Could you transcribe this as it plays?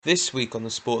This week on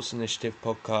the Sports Initiative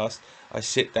podcast, I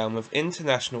sit down with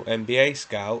international NBA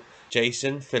scout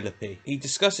Jason Filippi. He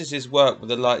discusses his work with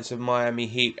the likes of Miami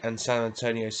Heat and San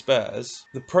Antonio Spurs,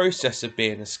 the process of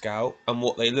being a scout and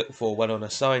what they look for when on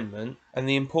assignment, and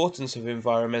the importance of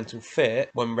environmental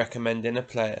fit when recommending a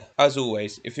player. As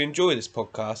always, if you enjoy this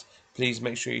podcast, please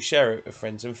make sure you share it with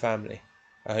friends and family.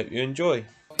 I hope you enjoy.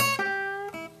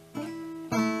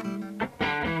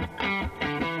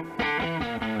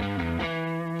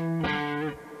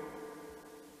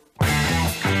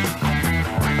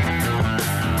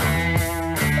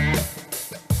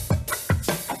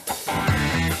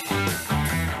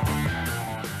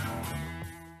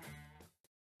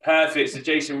 Perfect. So,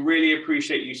 Jason, really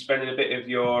appreciate you spending a bit of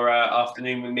your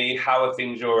afternoon with me. How are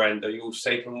things your end? Are you all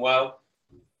safe and well?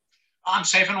 I'm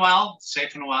safe and well.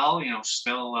 Still,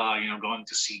 going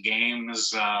to see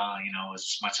games,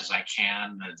 as much as I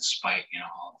can, despite,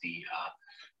 all the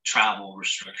travel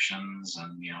restrictions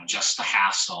and, just the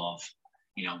hassle of,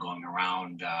 going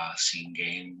around seeing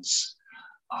games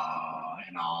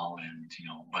and all, and,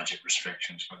 budget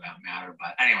restrictions for that matter.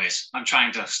 But anyways, I'm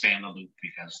trying to stay in the loop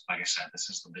because, like I said, this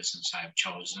is the business I've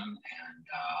chosen, and,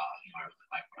 I really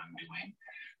like what I'm doing.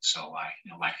 So I,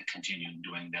 like to continue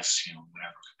doing this,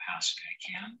 whatever capacity I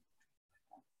can.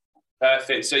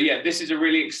 Perfect. So yeah, this is a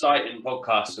really exciting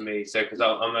podcast for me. So because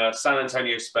I'm a San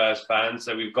Antonio Spurs fan,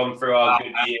 so we've gone through our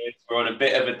good years. We're on a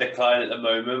bit of a decline at the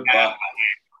moment, but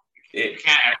you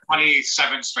can't have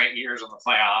 27 straight years in the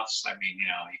playoffs. I mean,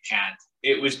 you can't.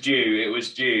 It was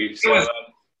due. So,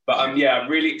 but I'm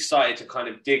really excited to kind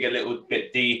of dig a little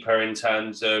bit deeper in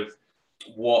terms of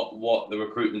what the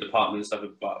recruitment department and stuff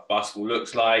of basketball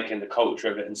looks like and the culture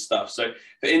of it and stuff. So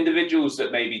for individuals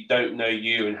that maybe don't know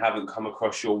you and haven't come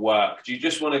across your work, do you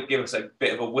just want to give us a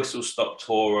bit of a whistle-stop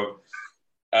tour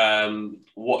of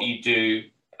what you do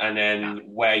and then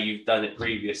where you've done it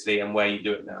previously and where you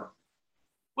do it now?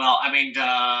 Well, I mean,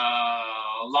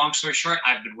 long story short,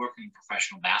 I've been working in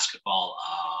professional basketball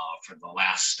for the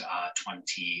last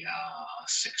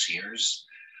 26 years.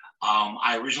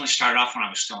 I originally started off when I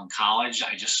was still in college.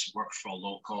 I just worked for a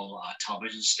local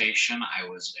television station. I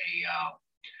was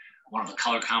one of the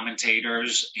color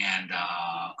commentators and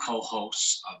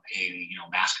co-hosts of a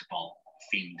basketball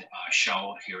themed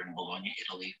show here in Bologna,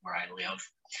 Italy, where I live.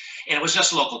 And it was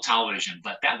just local television,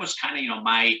 but that was kind of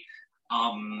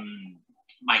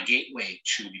my gateway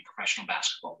to the professional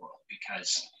basketball world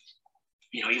because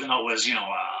even though it was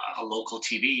a local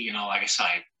TV, like I said,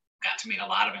 I got to meet a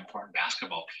lot of important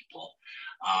basketball people.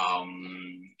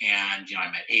 And, I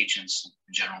met agents,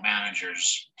 general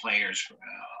managers, players,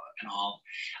 and all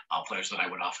players that I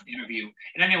would often interview.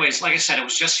 And anyways, like I said, it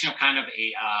was just, kind of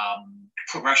a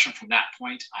progression from that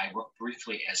point. I worked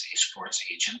briefly as a sports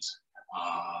agent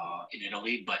in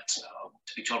Italy, but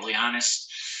to be totally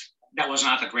honest, that was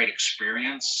not a great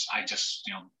experience. I just,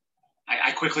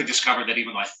 I quickly discovered that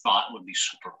even though I thought it would be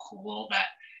super cool, that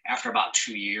after about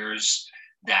 2 years,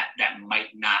 that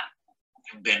might not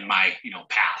have been my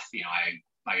path.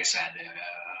 Like I said,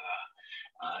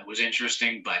 it was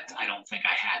interesting, but I don't think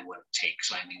I had what it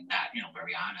takes. I mean that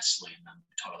very honestly, and I'm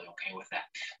totally okay with that.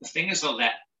 The thing is though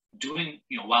that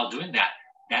while doing that,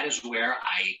 that is where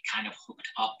I kind of hooked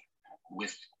up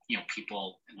with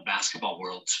people in the basketball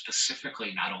world,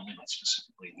 specifically not only but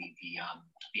specifically the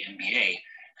NBA.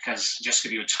 Because just to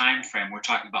give you a time frame, we're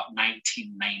talking about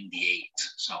 1998.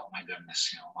 So my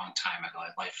goodness, a long time ago,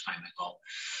 a lifetime ago.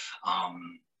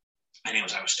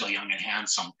 Anyways, I was still young and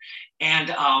handsome.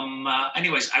 And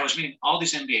anyways, I was meeting all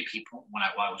these NBA people while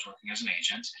I was working as an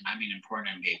agent, and I mean important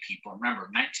NBA people. Remember,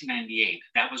 1998,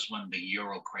 that was when the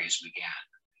Euro craze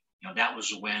began. That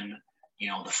was when,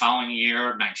 the following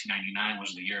year, 1999,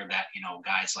 was the year that,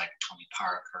 guys like Tony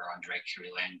Parker, Andre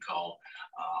Kirilenko,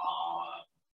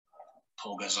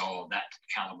 Pogazol, that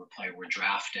caliber player were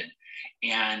drafted.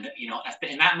 And,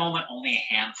 in that moment, only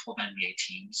a handful of NBA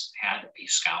teams had a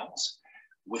scout.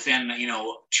 Within,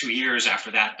 2 years after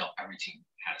that, though, every team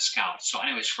had a scout. So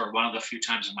anyways, for one of the few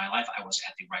times in my life, I was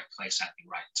at the right place at the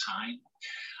right time.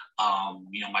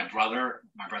 My brother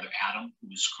Adam,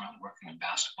 who's currently working in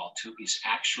basketball too, he's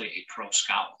actually a pro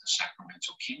scout with the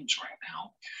Sacramento Kings right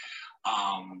now.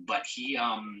 But he,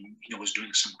 was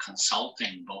doing some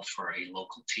consulting both for a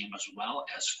local team as well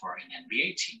as for an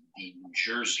NBA team, the New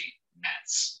Jersey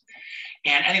Nets.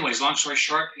 And anyways, long story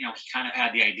short, he kind of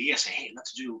had the idea, say, hey,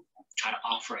 try to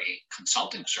offer a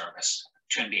consulting service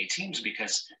to NBA teams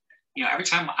because, every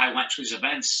time I went to these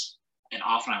events, and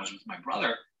often I was with my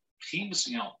brother, teams,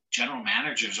 general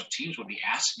managers of teams would be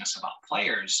asking us about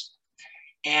players.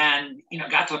 And,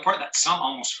 got to the point that some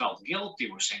almost felt guilty.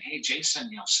 We're saying, hey, Jason,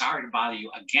 sorry to bother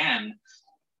you again.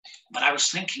 But I was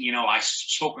thinking, you know, I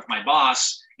spoke with my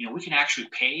boss, you know, we can actually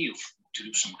pay you to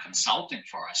do some consulting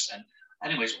for us. And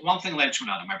anyways, one thing led to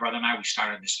another. My brother and I, we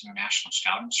started this international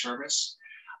scouting service,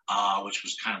 which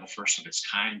was kind of the first of its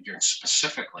kind, geared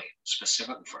specifically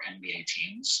for NBA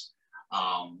teams.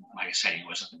 Like I said, it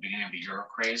was at the beginning of the Euro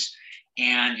craze.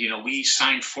 And, you know, we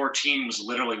signed 4 teams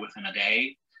literally within a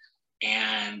day.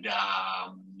 And,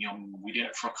 you know, we did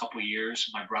it for a couple of years.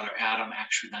 My brother Adam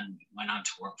actually then went on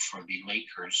to work for the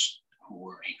Lakers, who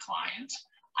were a client.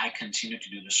 I continued to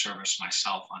do the service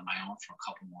myself on my own for a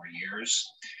couple more years.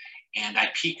 And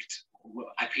I peaked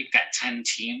at 10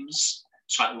 teams.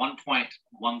 So at one point,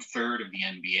 1/3 of the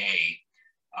NBA,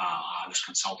 I was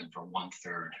consulting for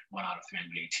 1/3, 1 out of 3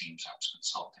 NBA teams I was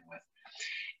consulting with.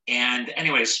 And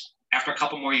anyways, after a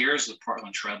couple more years, the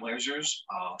Portland Trailblazers,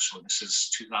 so this is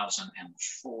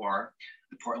 2004,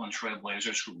 the Portland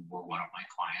Trailblazers, who were one of my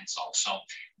clients also,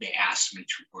 they asked me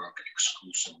to work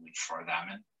exclusively for them.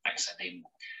 And like I said,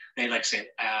 they like say,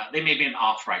 they made me an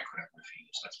offer I couldn't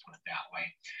refuse, let's put it that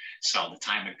way. So the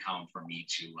time had come for me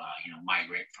to, you know,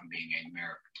 migrate from being a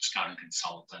mere scouting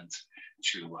consultant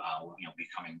to, you know,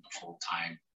 becoming a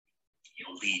full-time, you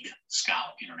know, lead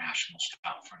scout, international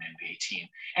scout for an NBA team.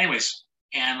 Anyways,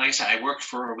 and like I said, I worked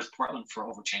with Portland for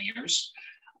over 10 years.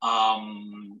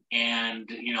 And,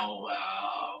 you know,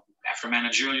 after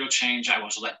managerial change, I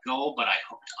was let go, but I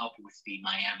hooked up with the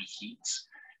Miami Heat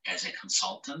as a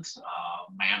consultant.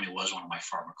 Miami was one of my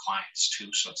former clients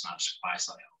too, so it's not a surprise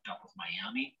that I hooked up with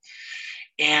Miami.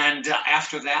 And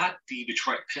after that, the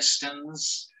Detroit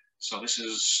Pistons, so this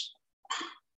is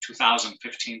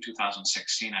 2015,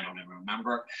 2016, I don't even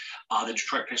remember. The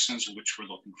Detroit Pistons, which were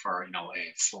looking for, you know,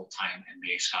 a full-time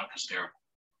NBA scout because their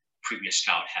previous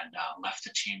scout had left the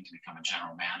team to become a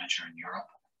general manager in Europe.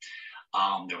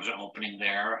 There was an opening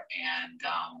there, and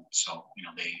so, you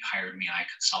know, they hired me. I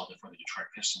consulted for the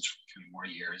Detroit Pistons for 3 more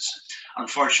years.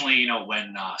 Unfortunately, you know,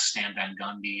 when Stan Van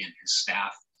Gundy and his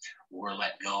staff were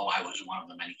let go, I was one of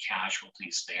the many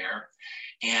casualties there.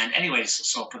 And anyways,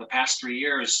 so for the past 3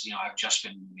 years, you know, I've just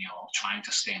been, you know, trying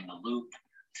to stay in the loop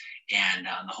and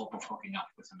in the hope of hooking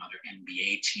up with another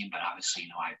NBA team. But obviously, you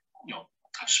know, I've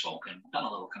spoken, done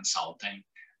a little consulting,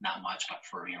 not much, but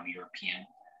for, you know, European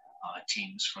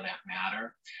teams for that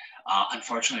matter.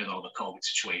 Unfortunately, though, the COVID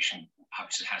situation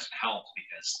obviously hasn't helped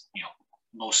because, you know,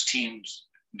 most teams,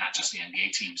 not just the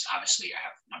NBA teams, obviously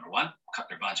have, number one, cut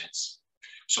their budgets.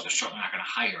 So they're certainly not going to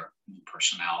hire new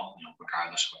personnel, you know,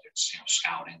 regardless of whether it's, you know,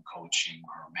 scouting, coaching,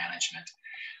 or management.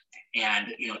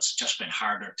 And, you know, it's just been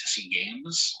harder to see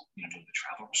games, you know, due to the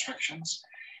travel restrictions.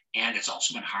 And it's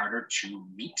also been harder to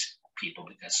meet people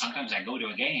because sometimes I go to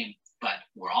a game, but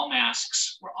we're all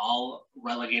masks. We're all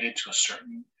relegated to a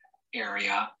certain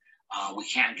area. We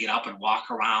can't get up and walk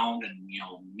around and, you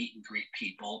know, meet and greet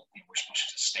people. You know, we're supposed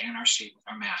to stay in our seat with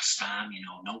our masks on, you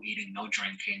know, no eating, no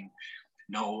drinking.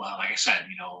 No, like I said,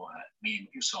 you know, meeting,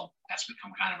 so that's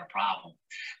become kind of a problem.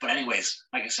 But anyways,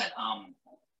 like I said, I'm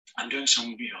doing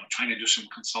some, you know, trying to do some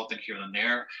consulting here and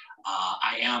there.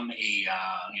 I am a, you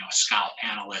know, a scout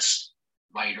analyst,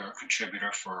 writer,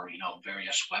 contributor for, you know,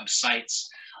 various websites.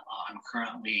 I'm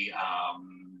currently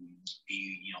the,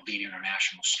 you know, lead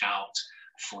international scout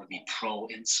for the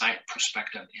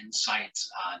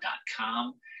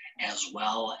prospectiveinsight.com, as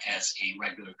well as a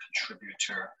regular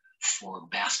contributor for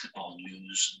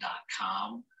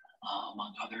basketballnews.com,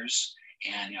 among others.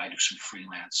 And, you know, I do some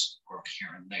freelance work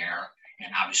here and there.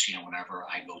 And obviously, you know, whenever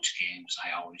I go to games,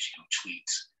 I always, you know, tweet,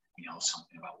 you know,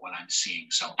 something about what I'm seeing.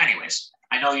 So anyways,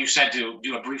 I know you said to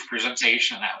do a brief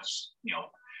presentation. That was, you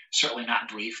know, certainly not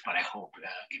brief, but I hope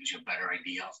gives you a better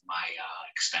idea of my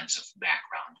extensive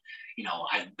background. You know,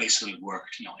 I've basically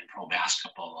worked, you know, in pro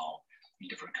basketball in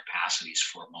different capacities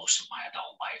for most of my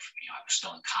adult life. You know, I was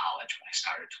still in college when I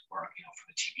started to work, you know, for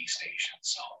the TV station.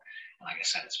 So, and like I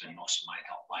said, it's been most of my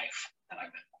adult life that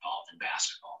I've been involved in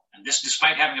basketball. And this,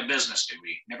 despite having a business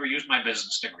degree, never used my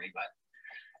business degree, but,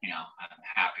 you know, I'm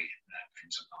happy that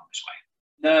things have gone this way.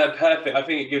 No, perfect. I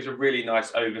think it gives a really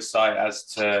nice oversight as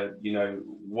to, you know,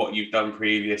 what you've done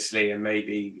previously and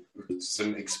maybe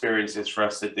some experiences for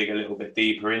us to dig a little bit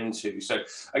deeper into. So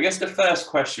I guess the first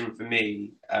question for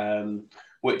me,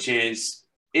 which is,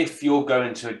 if you're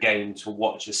going to a game to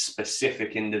watch a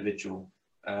specific individual,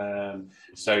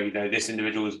 so, you know, this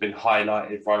individual has been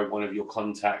highlighted by one of your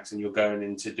contacts and you're going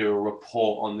in to do a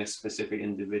report on this specific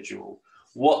individual,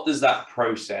 what does that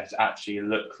process actually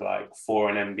look like for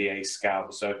an NBA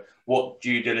scout? So what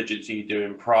due diligence are you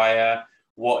doing prior?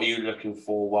 What are you looking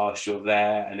for whilst you're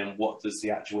there? And then what does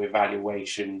the actual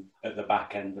evaluation at the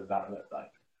back end of that look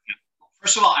like?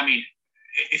 First of all, I mean,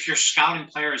 if you're scouting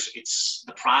players, it's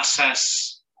the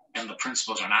process and the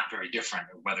principles are not very different,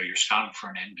 whether you're scouting for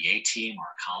an NBA team or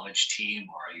a college team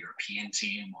or a European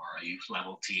team or a youth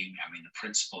level team. I mean, the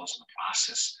principles and the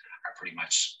process are pretty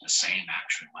much the same,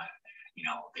 actually. You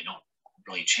know, they don't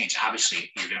really change.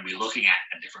 Obviously, you're going to be looking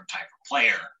at a different type of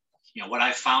player. You know, what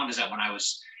I found is that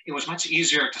it was much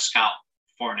easier to scout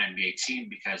for an NBA team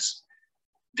because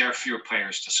there are fewer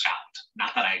players to scout.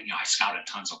 Not that I scouted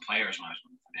tons of players when I was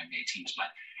looking for the NBA teams,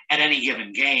 but at any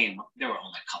given game, there were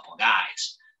only a couple of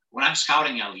guys. When I'm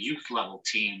scouting a youth level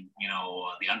team, you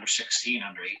know, the under 16,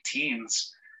 under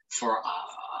 18s for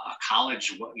a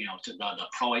college, you know, to the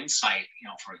Pro Insight, you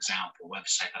know, for example,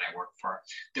 website that I work for,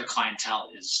 their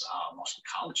clientele is mostly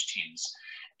college teams.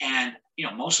 And, you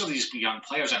know, most of these young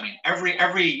players, I mean,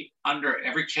 every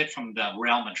kid from the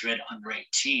Real Madrid under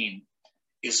 18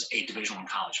 is a Division I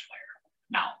college player.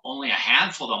 Now, only a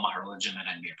handful of them are legitimate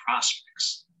NBA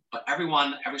prospects, but every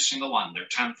single one, their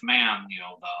 10th man, you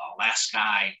know, the last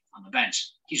guy on the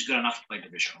bench, he's good enough to play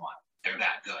Division I. They're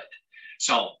that good.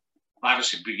 So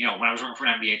obviously, you know, when I was working for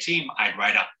an NBA team, I'd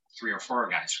write up 3 or 4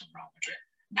 guys from Real Madrid.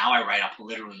 Now I write up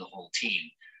literally the whole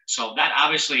team. So that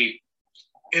obviously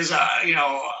is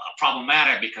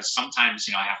problematic because sometimes,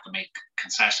 you know, I have to make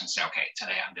concessions, say, okay,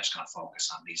 today I'm just going to focus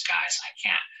on these guys. I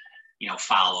can't, you know,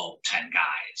 follow 10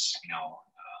 guys. You know,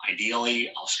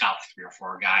 ideally I'll scout 3 or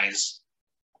 4 guys.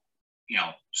 You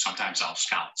know, sometimes I'll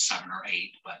scout 7 or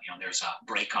 8, but, you know, there's a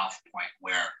break-off point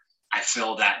where I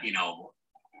feel that, you know,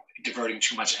 diverting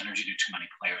too much energy to too many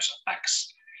players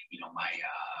affects, you know, my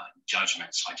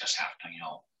judgment. So I just have to, you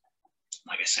know,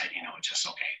 like I said, you know, it's just,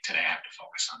 okay, today I have to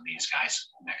focus on these guys.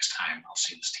 Next time I'll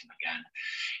see this team again.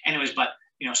 Anyways, but,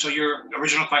 you know, so your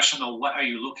original question, though, what are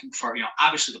you looking for? You know,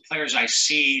 obviously the players I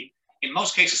see, in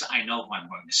most cases, I know who I'm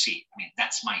going to see. I mean,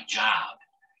 that's my job.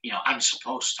 You know, I'm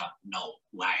supposed to know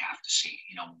who I have to see.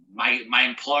 You know, my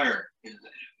employer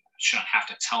shouldn't have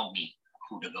to tell me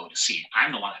who to go to see.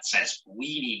 I'm the one that says,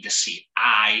 we need to see it.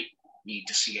 I need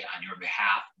to see it on your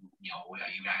behalf. You know,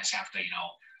 you guys have to, you know,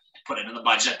 put it in the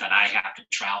budget that I have to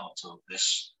travel to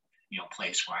this, you know,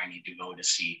 place where I need to go to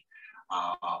see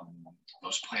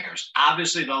those players.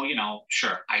 Obviously, though, you know,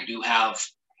 sure, I do have,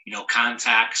 you know,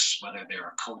 contacts, whether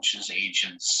they're coaches,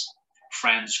 agents,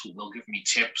 friends who will give me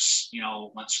tips, you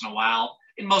know, once in a while.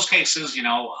 In most cases, you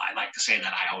know, I like to say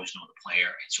that I always know the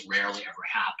player. It's rarely ever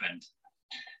happened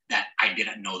that I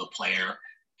didn't know the player.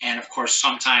 And of course,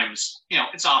 sometimes, you know,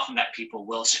 it's often that people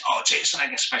will say, oh, Jason, I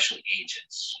guess especially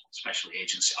agents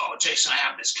say, oh, Jason, I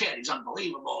have this kid. He's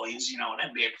unbelievable. He's, you know, an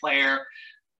NBA player.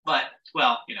 But,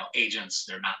 well, you know, agents,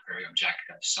 they're not very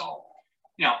objective. So,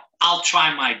 you know, I'll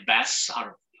try my best out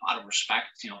of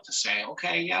respect, you know, to say,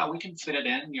 okay, yeah, we can fit it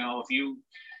in. You know, if you,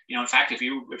 you know, in fact, if we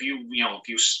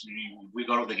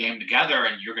go to the game together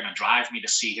and you're going to drive me to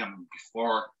see him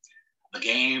before the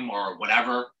game or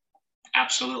whatever,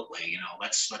 absolutely, you know,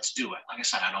 let's do it. Like I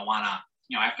said, I don't want to,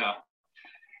 you know, I have to,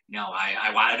 you know,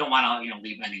 I don't want to, you know,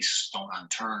 leave any stone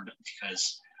unturned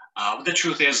because the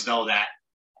truth is, though, that,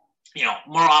 you know,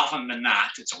 more often than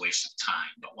not, it's a waste of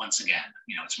time. But once again,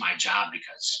 you know, it's my job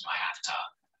because I have to,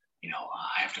 you know,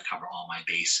 I have to cover all my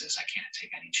bases. I can't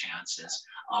take any chances.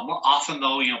 More often,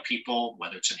 though, you know, people,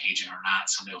 whether it's an agent or not,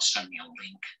 somebody will send me a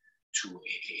link to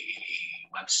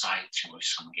a website, to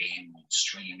some game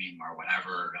streaming or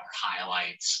whatever, or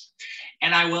highlights.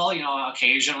 And I will, you know,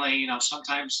 occasionally, you know,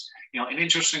 sometimes, you know, an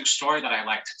interesting story that I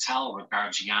like to tell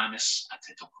regards Giannis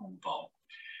Antetokounmpo,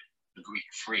 the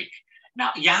Greek freak.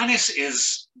 Now, Giannis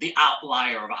is the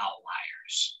outlier of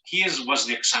outliers. He was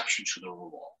the exception to the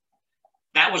rule.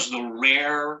 That was the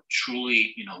rare,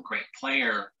 truly, you know, great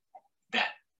player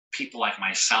that people like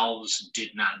myself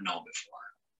did not know before.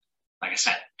 Like I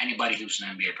said, anybody who's an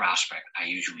NBA prospect, I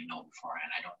usually know before,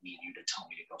 and I don't need you to tell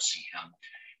me to go see him,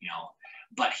 you know.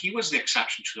 But he was the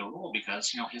exception to the rule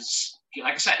because, you know,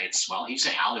 like I said, he's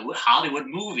a Hollywood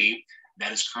movie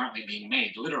that is currently being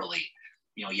made, literally.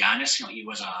 You know, Giannis, you know, he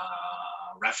was a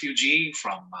refugee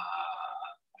from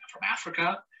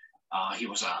Africa. He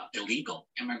was an illegal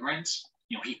immigrant.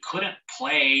 You know, he couldn't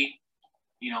play,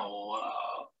 you know,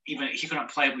 he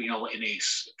couldn't play, you know, in a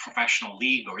professional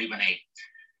league or even a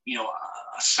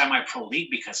semi-pro league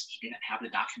because he didn't have the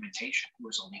documentation. He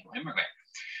was a legal immigrant.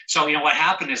 So, you know, what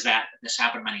happened is that this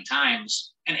happened many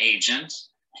times. An agent,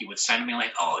 he would send me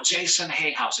like, oh, Jason,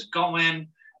 hey, how's it going?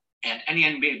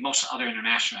 And most other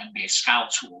international NBA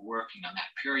scouts who were working on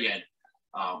that period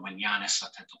when Giannis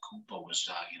Antetokounmpo was,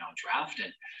 you know,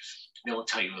 drafted, they will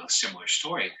tell you a similar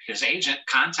story. His agent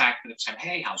contacted him and said,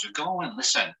 hey, how's it going?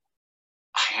 Listen,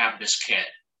 I have this kid,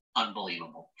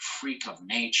 unbelievable, freak of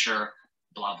nature,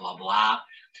 blah, blah, blah.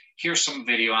 Here's some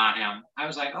video on him. I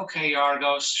was like, okay,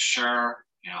 Yargos, sure.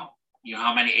 You know, you know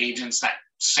how many agents that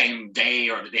same day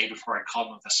or the day before I called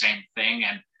them with the same thing.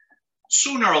 And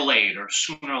sooner or later,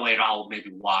 I'll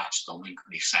maybe watch the link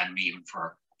they send me even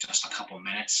for just a couple of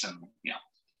minutes. And, you know,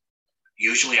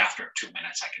 usually after 2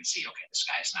 minutes, I can see, okay, this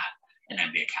guy's not an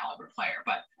NBA caliber player.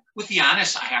 But with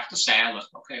Giannis, I have to say, I look,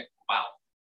 okay, wow,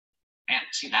 man,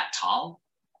 is he that tall?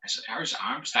 Are his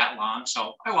arms that long?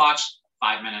 So I watched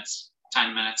 5 minutes,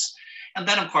 10 minutes. And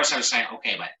then, of course, I was saying,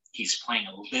 okay, but he's playing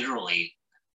literally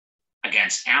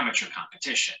against amateur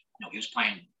competition. You know, he was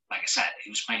playing, like I said, he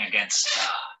was playing against,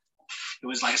 it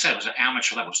was, like I said, it was an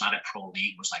amateur level. It was not a pro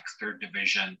league. It was like third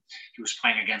division. He was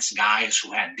playing against guys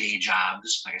who had day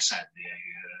jobs. Like I said,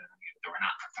 they were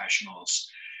not professionals.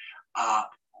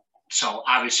 So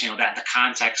obviously, you know, that the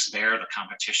context there, the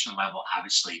competition level,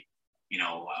 obviously, you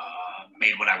know,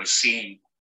 made what I was seeing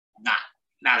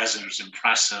not as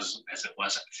impressive as it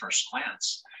was at first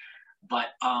glance. But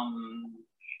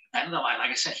then, though, like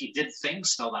I said, he did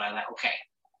things though that I like. Okay,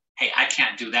 hey, I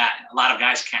can't do that. A lot of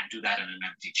guys can't do that in an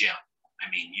empty gym. I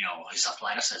mean, you know, his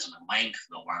athleticism and length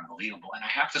though were unbelievable. And I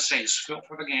have to say, his feel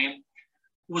for the game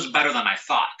was better than I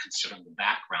thought, considering the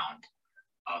background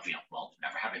of, you know, well,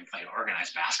 never having played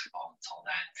organized basketball until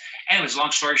then. Anyways,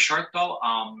 long story short, though,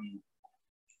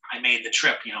 I made the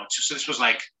trip, you know, so this was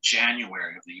like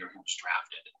January of the year he was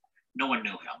drafted. No one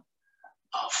knew him.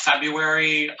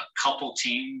 February, a couple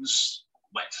teams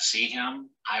went to see him.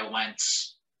 I went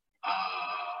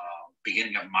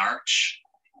beginning of March.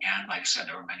 And like I said,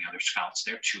 there were many other scouts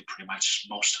there too, pretty much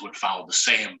most who had followed the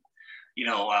same, you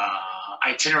know,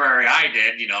 itinerary I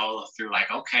did, you know, through like,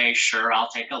 okay, sure, I'll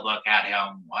take a look at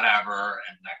him, whatever.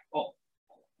 And like, oh,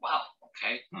 wow,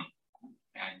 okay,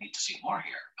 I need to see more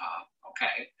here.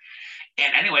 Okay.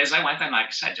 And anyways, I went and like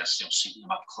I said, just, you know, seeing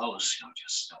him up close, you know,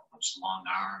 just, you know, those long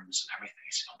arms and everything. I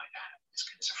said, oh my God, this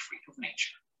kid is a freak of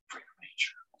nature.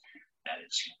 That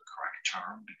is, you know, the correct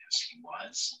term because he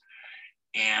was.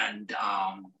 And,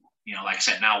 you know, like I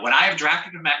said, now when I have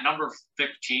drafted him at number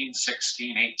 15,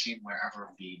 16, 18,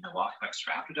 wherever the Milwaukee Bucks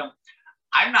drafted him,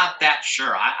 I'm not that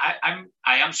sure. I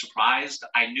am surprised.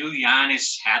 I knew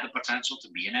Giannis had the potential to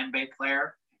be an NBA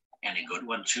player and a good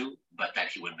one too, but that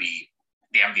he would be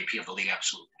the MVP of the league,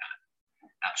 absolutely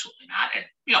not. Absolutely not. And,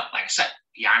 you know, like I said,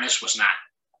 Giannis was not,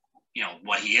 you know,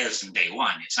 what he is in day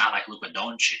one. It's not like Luka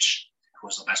Doncic, who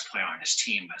was the best player on his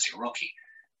team as a rookie.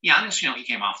 Giannis, you know, he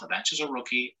came off the bench as a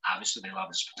rookie. Obviously, they love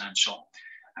his potential.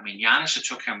 I mean, Giannis, it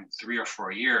took him 3 or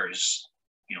 4 years,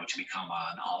 you know, to become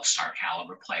an all-star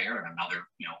caliber player, and another,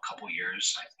 you know, couple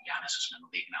years. I think Giannis has been in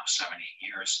the league now 7, 8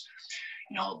 years,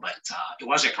 you know, but it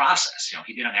was a process. You know,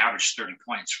 he didn't average 30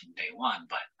 points from day one,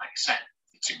 but like I said,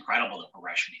 it's incredible the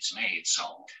progression he's made. So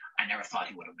I never thought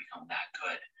he would have become that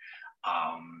good.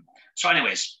 So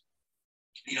anyways,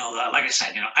 you know, like I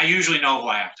said, you know, I usually know who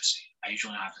I have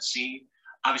to see.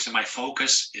 Obviously, my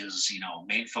focus is, you know,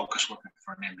 main focus working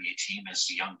for an NBA team is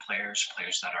the young players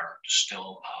that are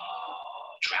still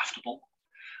draftable.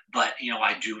 But, you know,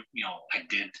 I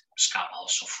did scout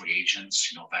also free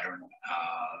agents, you know, veteran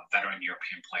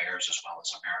European players as well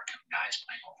as American guys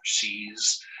playing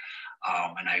overseas.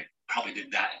 And I probably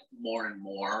did that more and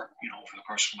more, you know, over the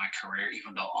course of my career,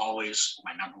 even though always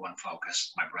my number one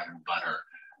focus, my bread and butter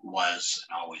was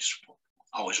and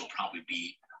always will probably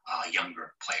be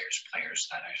younger players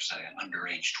that are say, under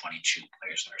age 22,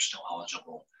 players that are still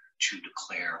eligible to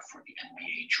declare for the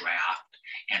NBA draft.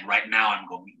 And right now I'm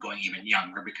going even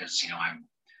younger because, you know, I'm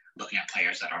looking at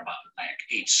players that are about like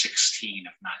age 16,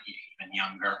 if not even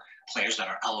younger, players that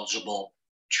are eligible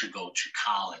to go to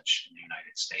college in the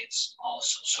United States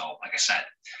also. So like I said,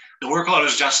 the workload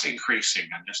is just increasing.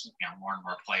 I'm just looking at more and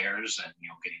more players and, you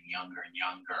know, getting younger and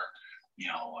younger, you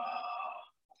know,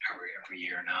 every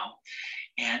year now.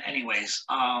 And anyways,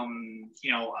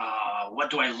 you know,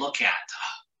 what do I look at?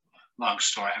 Long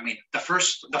story. I mean, the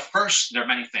first, there are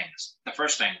many things. The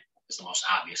first thing is the most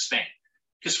obvious thing,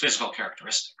 his physical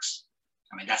characteristics.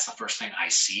 I mean, that's the first thing I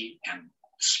see, and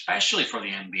especially for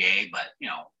the NBA, but, you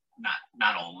know,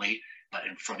 not only, but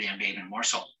for the NBA even more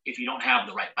so. If you don't have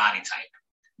the right body type,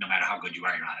 no matter how good you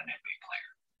are, you're not an NBA player.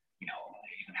 You know,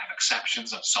 you can have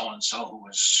exceptions of so-and-so who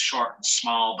is short and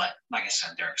small, but like I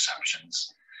said, they're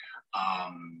exceptions.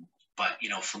 But, you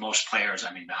know, for most players,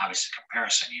 I mean, the obvious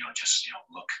comparison, you know, just, you know,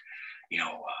 look, you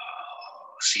know,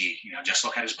 see, you know, just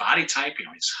look at his body type, you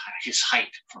know, his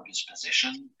height for his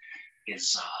position,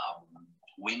 his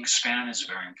wingspan is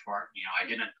very important. You know, I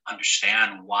didn't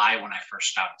understand why when I first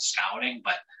started scouting,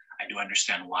 but I do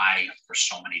understand why for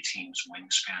so many teams,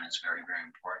 wingspan is very, very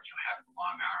important. You know, having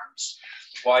long arms.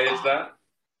 Why is that?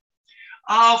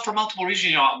 For multiple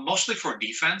reasons, mostly for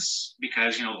defense,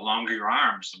 because, the longer your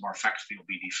arms, the more effective you'll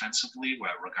be defensively,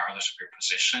 regardless of your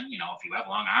position. If you have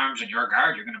long arms and you're a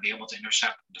guard, you're going to be able to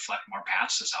intercept and deflect more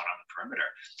passes out on the perimeter.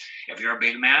 If you're a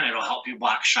big man, it'll help you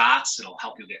block shots. It'll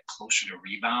help you get closer to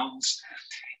rebounds.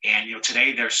 And,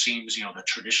 today there seems, the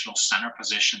traditional center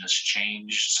position has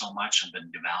changed so much and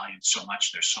been devalued so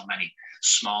much. There's so many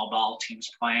small ball teams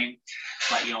playing.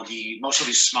 But, most of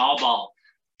these small ball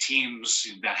teams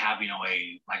that have,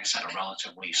 like I said, a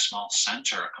relatively small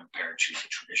center compared to the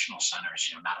traditional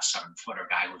centers, not a 7-footer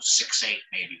guy who's 6'8",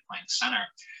 maybe playing center,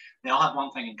 they all have one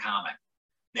thing in common.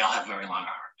 They all have very long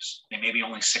arms. They may be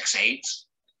only 6'8",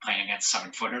 playing against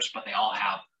 7-footers, but they all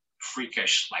have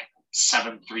freakish, like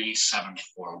 7'3",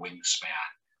 7'4" wingspan.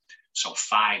 So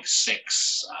 5-6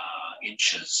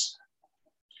 inches,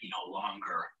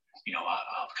 longer.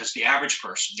 Because the average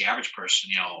person,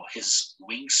 his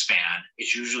wingspan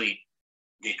is usually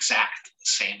the exact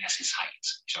same as his height.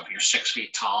 So if you're 6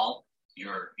 feet tall,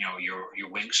 your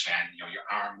wingspan, your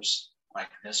arms like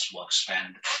this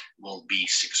will be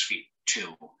 6 feet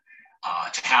 2.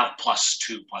 To have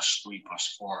 +2, +3,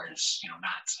 +4 is,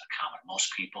 not common.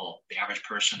 Most people, the average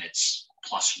person, it's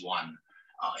 +1,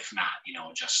 if not,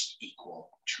 just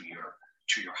equal to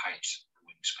your height.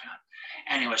 Wingspan.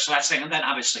 Anyway, so that's the thing. And then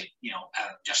obviously,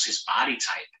 just his body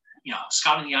type.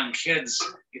 Scouting young kids,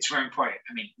 it's very important.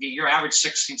 I mean, your average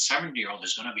 16, 17-year-old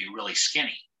is going to be really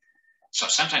skinny. So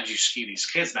sometimes you see these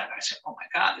kids that I say, oh my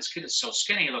God, this kid is so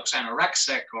skinny. He looks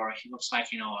anorexic, or he looks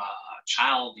like, a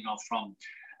child, from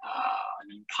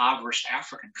an impoverished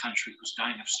African country who's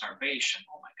dying of starvation.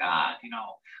 Oh my God,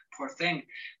 poor thing.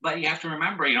 But you have to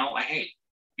remember, hey,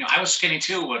 I was skinny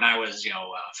too when I was,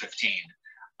 15.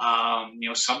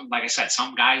 Like I said,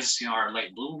 some guys, are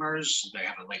late bloomers. They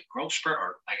have a late growth spurt,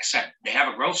 or like I said, they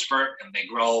have a growth spurt and they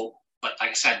grow. But like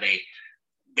I said,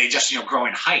 they just, grow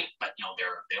in height, but,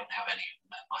 they don't have any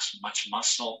much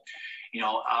muscle,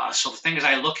 so the thing is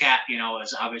I look at,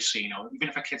 is obviously, even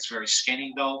if a kid's very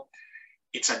skinny though,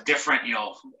 it's a different,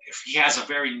 if he has a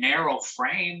very narrow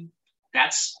frame,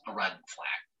 that's a red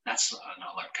flag. That's an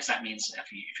alert, because that means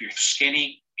if you're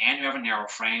skinny and you have a narrow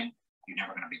frame, you're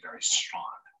never going to be very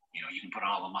strong. You can put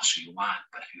all the muscle you want,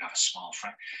 but if you have a small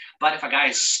frame. But if a guy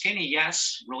is skinny,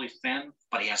 yes, really thin,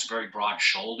 but he has very broad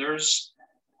shoulders,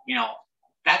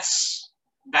 that's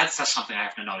something I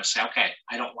have to notice. Say, okay,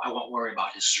 I won't worry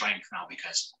about his strength now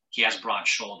because he has broad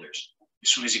shoulders. As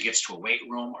soon as he gets to a weight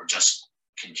room or just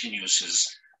continues his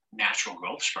natural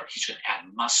growth spurt, he's going to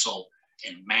add muscle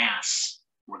and mass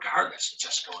regardless. It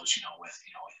just goes, with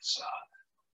his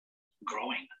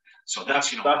growing. So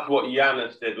that's what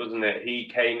Giannis did, wasn't it? He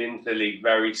came into the league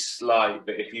very slight,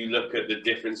 but if you look at the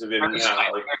difference of him now, it's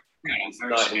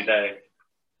night and day.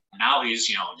 Now he's,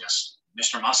 just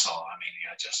Mr. Muscle. I mean,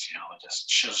 just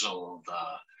chiseled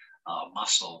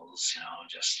muscles,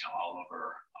 all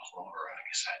over. Like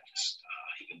I said,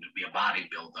 he can be a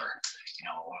bodybuilder,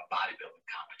 or a bodybuilding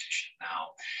competition now.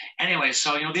 Anyway,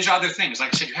 so these are other things.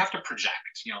 Like I said, you have to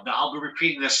project. I'll be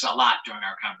repeating this a lot during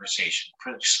our conversation.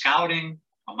 Scouting,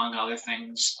 among other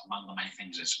things, among the many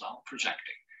things as well,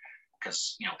 projecting.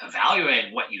 Because,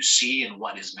 evaluating what you see and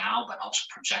what is now, but also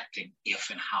projecting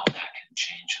if and how that can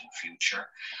change in the future.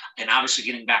 And obviously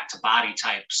getting back to body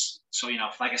types. So,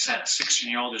 if, like I said, a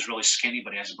 16-year-old is really skinny,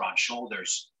 but he has broad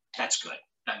shoulders, that's good.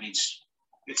 That means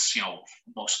it's,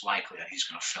 most likely that he's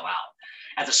going to fill out.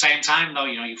 At the same time, though,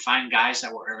 you find guys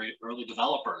that were early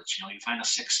developers. You find a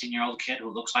 16-year-old kid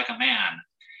who looks like a man.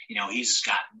 He's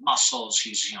got muscles,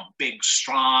 he's, big,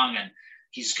 strong, and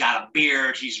he's got a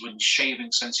beard. He's been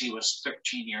shaving since he was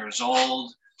 13 years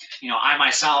old. I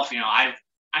myself,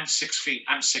 I'm 6 feet,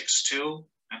 I'm 6'2",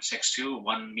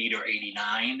 1.89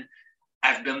 m.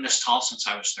 I've been this tall since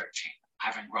I was 13. I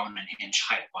haven't grown an inch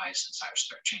height-wise since I was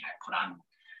 13. I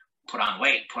put on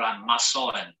weight, put on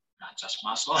muscle, and not just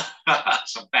muscle,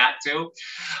 some fat too.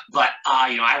 But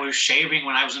I was shaving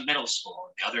when I was in middle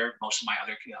school. Most of my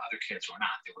other kids were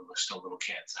not. They were still little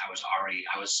kids. I was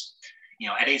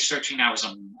at age 13, I was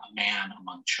a man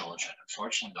among children.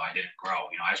 Unfortunately, though, I didn't grow.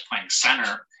 I was playing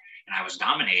center and I was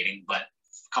dominating. But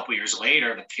a couple years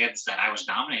later, the kids that I was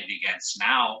dominating against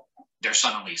now, they're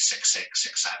suddenly 6'6",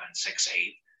 6'7",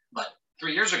 6'8". But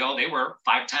 3 years ago, they were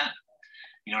 5'10".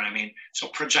 You know what I mean? So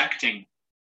projecting,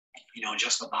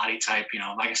 just the body type,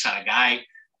 like I said,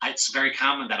 it's very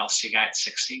common that I'll see a guy at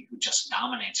 60 who just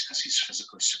dominates because he's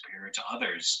physically superior to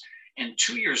others. And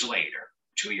 2 years later,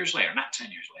 not 10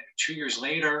 years later, 2 years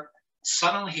later,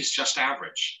 suddenly he's just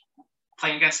average,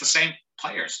 playing against the same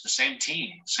players, the same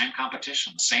team, same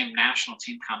competition, the same national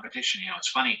team competition. It's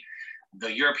funny,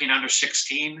 the European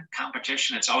under-16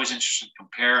 competition, it's always interesting to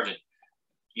compare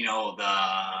you know,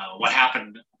 what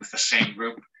happened with the same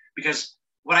group. Because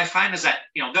what I find is that,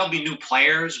 you know, there'll be new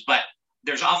players, but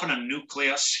there's often a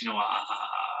nucleus, you know, a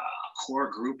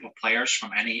core group of players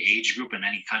from any age group in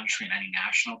any country and any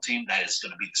national team that is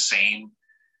going to be the same,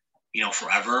 you know,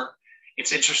 forever.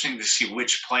 It's interesting to see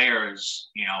which players,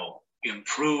 you know,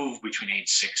 improve between age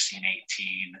 16,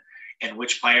 18, and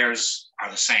which players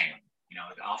are the same. You know,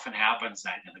 it often happens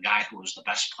that, you know, the guy who was the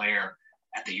best player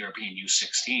at the European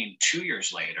U16 2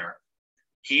 years later,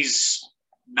 he's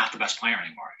not the best player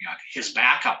anymore. You know, his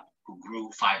backup who grew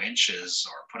 5 inches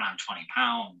or put on 20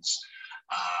 pounds,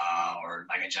 or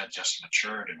like I just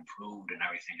matured and improved and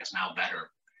everything is now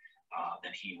better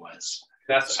than he was.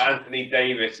 That's so, Anthony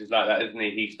Davis is like that, isn't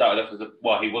he? He started off as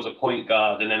he was a point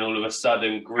guard, and then all of a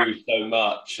sudden grew so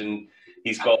much, and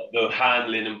he's got the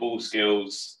handling and ball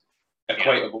skills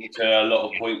equatable to a lot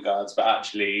of point guards, but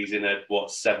actually he's in a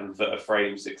 7-footer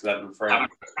frame, 6'11" frame.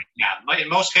 Yeah, in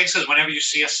most cases, whenever you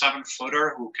see a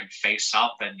 7-footer who can face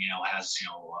up and, you know, has, you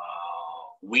know,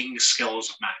 wing skills,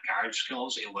 if not guard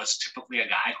skills, it was typically a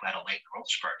guy who had a late growth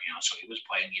spurt, you know, so he was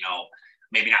playing, you know,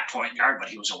 maybe not point guard, but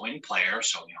he was a wing player,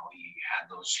 so, you know, he had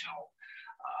those, you know,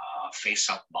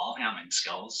 face-up ball handling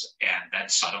skills, and then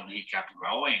suddenly he kept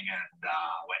growing and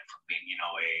went from being, you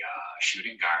know, a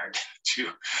shooting guard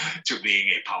to being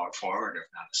a power forward, if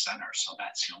not a center. So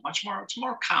that's, you know, much more, it's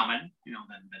more common, you know,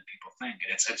 than people think.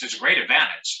 And it's a great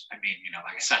advantage. I mean, you know,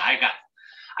 like I said, I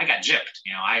got gypped.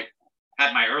 You know, I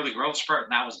had my early growth spurt,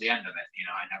 and that was the end of it. You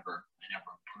know, I never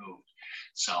improved.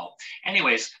 So,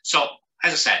 anyways, so.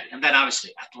 As I said, and then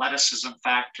obviously athleticism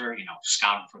factor, you know,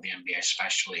 scouting for the NBA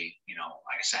especially, you know,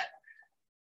 like I said,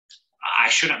 I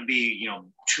shouldn't be, you know,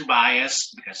 too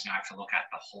biased because, you know, I have to look at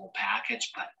the whole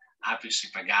package, but obviously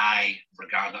if a guy,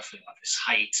 regardless of his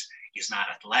height, is not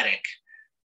athletic,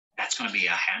 that's going to be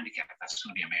a handicap. That's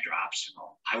going to be a major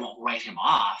obstacle. I won't write him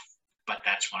off, but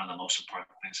that's one of the most important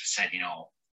things. I said, you know,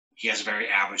 he has very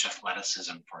average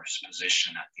athleticism for his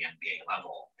position at the NBA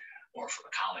level, or for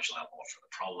the college level, or for the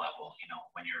pro level. You know,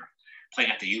 when you're playing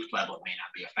at the youth level, it may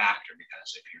not be a factor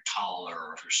because if you're taller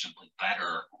or if you're simply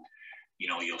better, you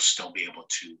know, you'll still be able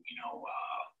to, you know,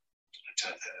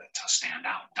 to stand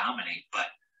out and dominate. But,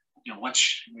 you know,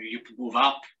 once you move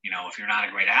up, you know, if you're not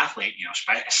a great athlete, you know,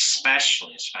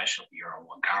 especially if you're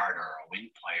a guard or a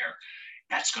wing player,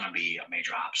 that's going to be a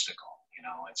major obstacle. You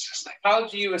know, it's just like. How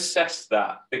do you assess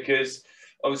that? Because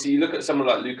obviously, you look at someone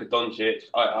like Luka Doncic.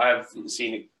 I haven't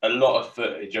seen a lot of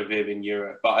footage of him in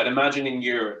Europe, but I'd imagine in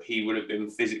Europe he would have been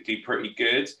physically pretty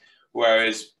good.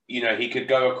 Whereas, you know, he could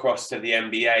go across to the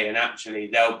NBA and actually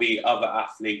there'll be other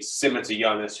athletes similar to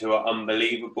Giannis who are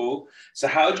unbelievable. So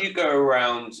how do you go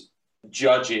around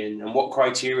judging, and what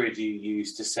criteria do you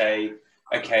use to say,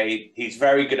 okay, he's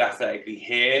very good athletically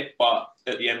here, but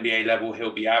at the NBA level,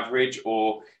 he'll be average,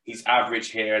 or he's average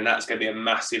here, and that's going to be a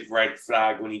massive red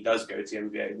flag when he does go to the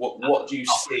NBA? What do you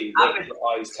see? What do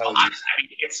your eyes tell you? I mean,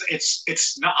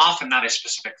 it's not, often not a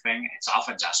specific thing. It's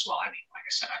often just, well, I mean, like I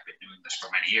said, I've been doing this for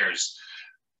many years.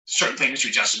 Certain things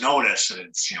you just notice, and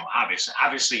it's, you know,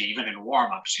 obviously, even in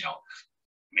warm-ups, you know,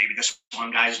 maybe this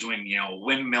one guy's doing, you know,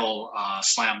 windmill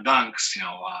slam dunks, you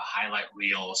know, highlight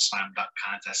reel slam dunk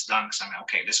contest dunks. I mean,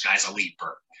 okay, this guy's a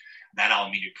leaper. That I'll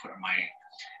immediately put in my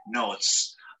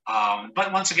notes.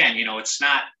 But once again, you know, it's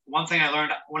not, one thing I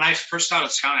learned when I first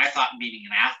started scouting, I thought meeting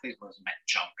an athlete was meant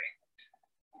jumping.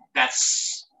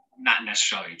 That's not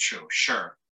necessarily true.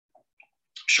 Sure,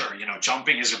 you know,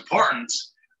 jumping is important,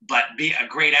 but be a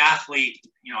great athlete,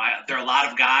 you know, there are a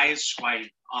lot of guys who I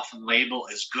often label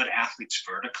as good athletes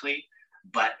vertically,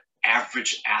 but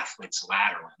average athletes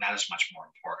laterally. That is much more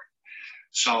important.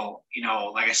 So, you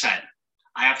know, like I said,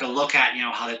 I have to look at, you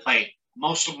know, how they play.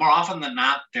 More often than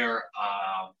not, their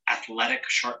athletic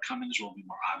shortcomings will be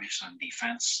more obvious on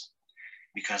defense,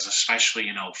 because especially,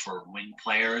 you know, for wing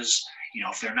players, you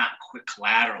know, if they're not quick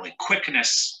laterally,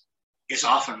 quickness is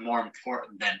often more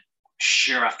important than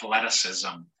sheer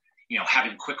athleticism. You know,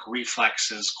 having quick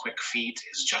reflexes, quick feet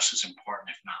is just as important,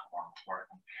 if not more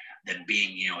important, than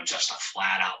being, you know, just a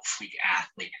flat out freak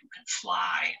athlete who can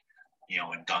fly, you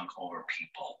know, and dunk over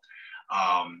people.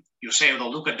 You'll say the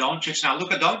Luka Doncic. Now,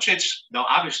 Luka Doncic, though,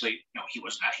 obviously, you know, he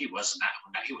is not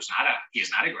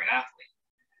a great athlete.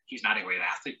 He's not a great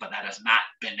athlete, but that has not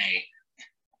been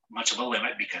much of a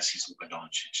limit because he's Luka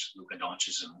Doncic. Luka Doncic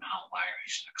is an outlier.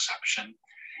 He's an exception.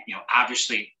 You know,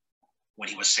 obviously, when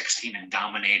he was 16 and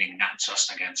dominating, not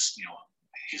just against, you know,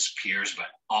 his peers, but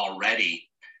already,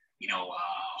 you know,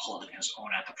 holding his own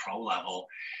at the pro level,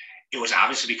 it was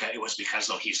obviously because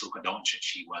though he's Luka Doncic,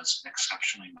 he was an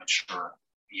exceptionally mature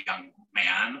young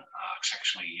man,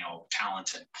 exceptionally,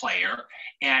 talented player.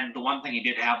 And the one thing he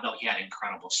did have, though, he had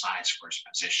incredible size for his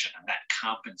position, and that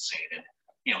compensated.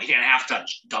 He didn't have to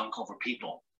dunk over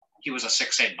people. He was a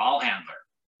 6'8" ball handler.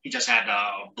 He just had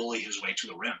to bully his way to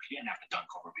the rim. He didn't have to dunk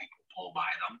over people, pull by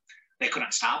them. They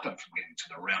couldn't stop him from getting to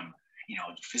the rim,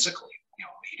 physically.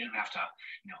 He didn't have to,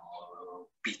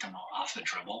 beat them off the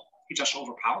dribble. He just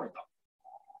overpowered them.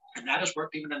 And that has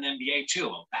worked even in the NBA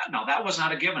too. That was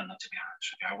not a given, to be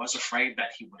honest with you. I was afraid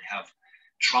that he would have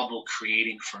trouble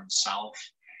creating for himself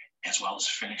as well as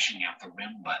finishing at the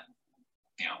rim, but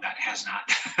that has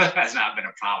not has not been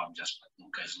a problem. Just with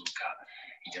Luka is Luka.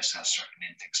 He just has certain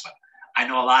instincts. But I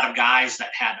know a lot of guys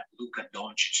that had Luka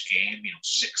Doncic's game,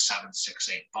 6'7",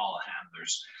 6'8" ball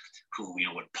handlers who,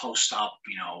 would post up,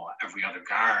 every other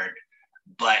guard.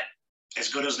 But as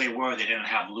good as they were, they didn't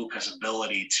have Luka's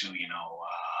ability to,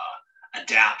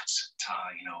 adapt to,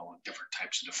 different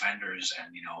types of defenders.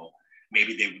 And,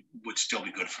 maybe they would still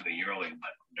be good for the EuroLeague,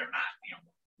 but they're not,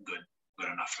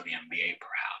 good enough for the NBA,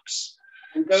 perhaps.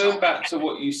 And going back to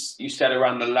what you said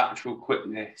around the lateral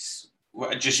quickness,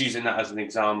 just using that as an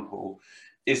example,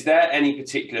 is there any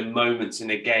particular moments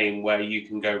in a game where you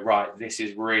can go, right, this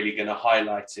is really going to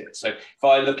highlight it? So if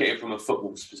I look at it from a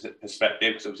football perspective,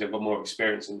 because obviously I've got more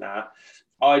experience in that,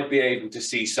 I'd be able to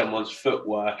see someone's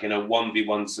footwork in a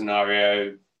 1v1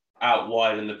 scenario out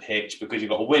wide on the pitch because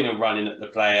you've got a winger running at the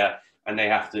player and they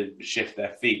have to shift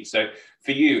their feet. So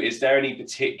for you, is there any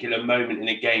particular moment in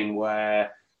a game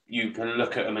where you can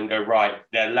look at them and go, right,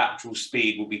 their lateral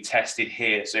speed will be tested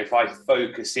here. So if I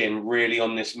focus in really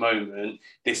on this moment,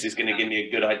 this is going to give me a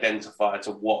good identifier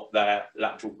to what their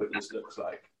lateral quickness looks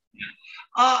like.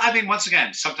 Once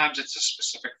again, sometimes it's a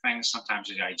specific thing. Sometimes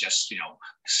I just,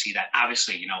 see that.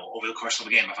 Obviously, over the course of a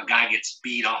game, if a guy gets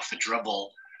beat off the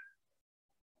dribble,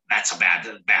 that's a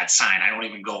bad sign. I don't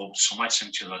even go so much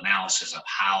into the analysis of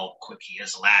how quick he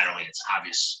is laterally. It's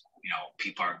obvious.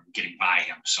 People are getting by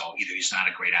him. So either he's not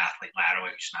a great athlete laterally,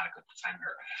 or he's not a good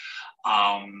defender.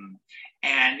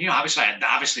 And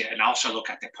obviously, and also look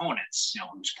at the opponents,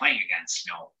 who's playing against.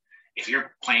 If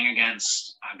you're playing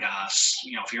against a guy,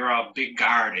 if you're a big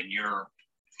guard and you're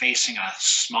facing a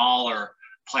smaller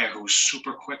player who's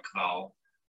super quick, though,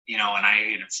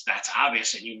 that's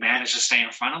obvious, and you manage to stay in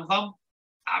front of them.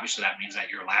 Obviously, that means that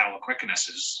your lateral quickness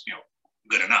is,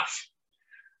 good enough.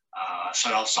 So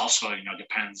it also,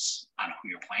 depends on who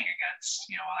you're playing against.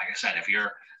 Like I said, if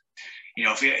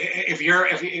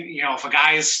a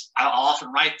guy is, I'll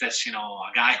often write this, a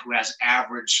guy who has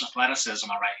average athleticism,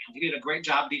 all right, he did a great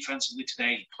job defensively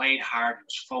today. He played hard, he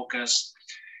was focused,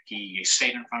 he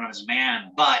stayed in front of his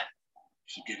man, but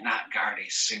he did not guard a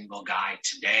single guy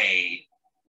today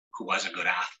who was a good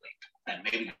athlete. Then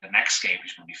maybe the next game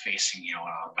he's going to be facing,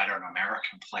 a veteran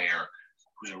American player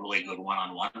who's a really good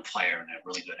one-on-one player and a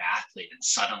really good athlete, and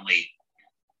suddenly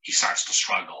he starts to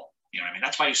struggle.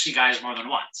 That's why you see guys more than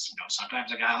once.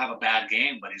 Sometimes a guy will have a bad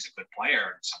game, but he's a good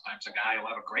player. And sometimes a guy will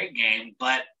have a great game,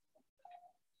 but,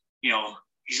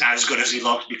 he's not as good as he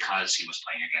looked because he was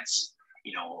playing against,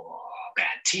 a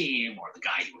bad team, or the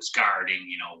guy he was guarding,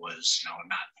 was,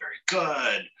 not very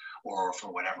good, or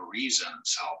for whatever reason.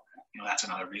 So, that's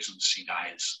another reason to see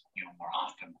guys, more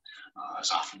often,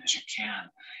 as often as you can.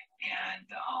 And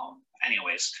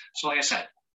anyways, so like I said,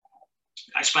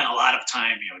 I spent a lot of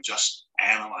time, just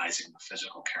analyzing the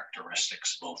physical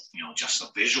characteristics, both, just the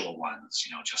visual ones,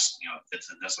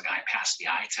 does the guy pass the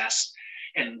eye test?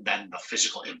 And then the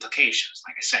physical implications.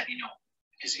 Like I said,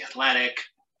 is he athletic?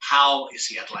 How is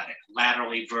he athletic?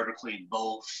 Laterally, vertically,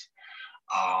 both.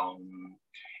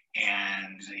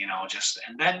 And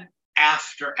then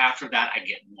after that, I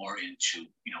get more into,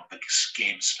 the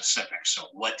game specific. So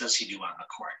what does he do on the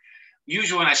court?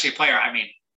 Usually when I say player,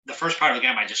 the first part of the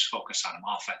game, I just focus on him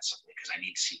offensively because I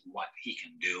need to see what he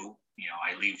can do.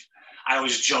 I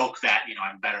always joke that,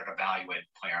 I'm better to evaluate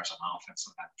players on offense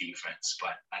than on defense,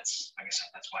 but that's, like I said,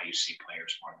 that's why you see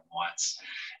players more than once,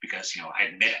 because, I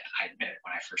admit it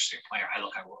when I first see a player, I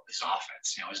look at his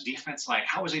offense, his defense, like,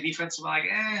 how was he defensive? Like,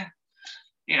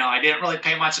 I didn't really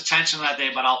pay much attention that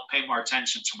day, but I'll pay more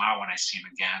attention tomorrow when I see him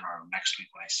again, or next week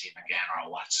when I see him again, or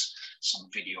I'll watch some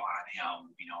video on him,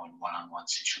 in one-on-one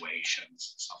situations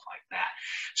and stuff like that.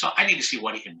 So I need to see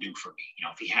what he can do for me,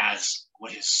 if he has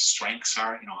what his strengths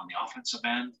are, on the offensive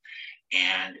end,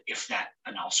 and if that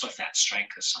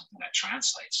strength is something that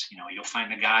translates. You'll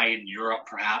find a guy in Europe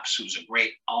perhaps who's a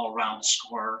great all-around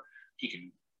scorer. He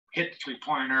can hit the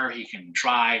three-pointer, he can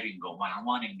drive, he can go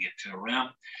one-on-one, he can get to the rim.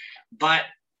 But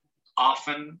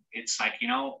often it's like,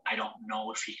 I don't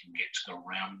know if he can get to the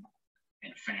rim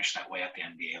and finish that way at the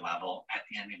NBA level. At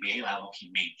the NBA level,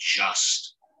 he may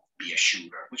just be a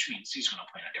shooter, which means he's going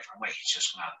to play in a different way. He's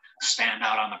just going to stand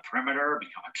out on the perimeter,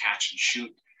 become a catch and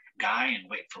shoot guy, and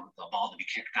wait for the ball to be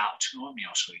kicked out to him,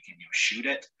 so he can shoot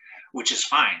it, which is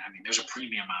fine. I mean, there's a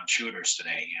premium on shooters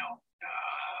today,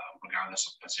 regardless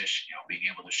of position. Being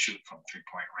able to shoot from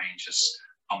 3-point range is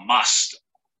a must,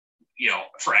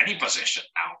 for any position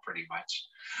now, pretty much.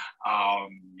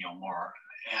 More,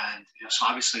 and so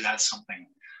obviously that's something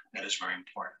that is very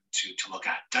important to look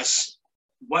at.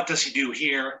 What does he do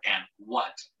here, and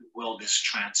what will this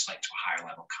translate to a higher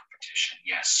level competition?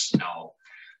 Yes, no,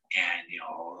 and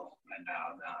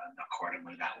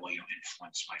accordingly that will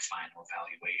influence my final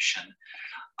evaluation.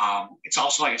 It's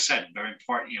also, like I said, very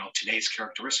important. Today's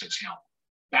characteristics.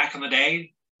 Back in the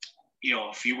day,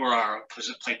 if you were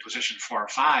played position 4 or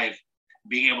 5,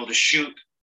 being able to shoot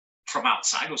from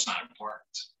outside was not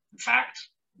important. In fact,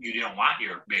 you didn't want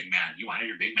your big man. You wanted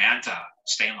your big man to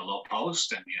stay in the low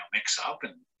post and, mix up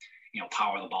and,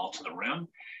 power the ball to the rim.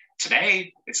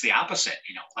 Today, it's the opposite.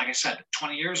 Like I said,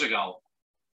 20 years ago,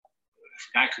 if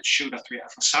a guy could shoot if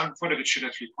a 7-footer could shoot a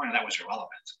 3-pointer, that was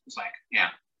irrelevant. It was like, yeah,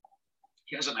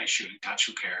 he has a nice shooting touch.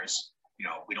 Who cares?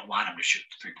 We don't want him to shoot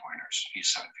 3-pointers.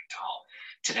 He's 7 feet tall.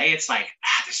 Today, it's like,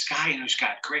 this guy, he's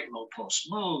got great low post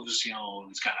moves. He's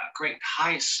got a great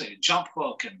high jump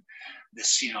hook and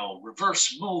this,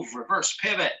 reverse move, reverse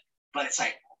pivot. But it's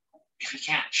like, if he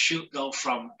can't shoot though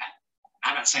from,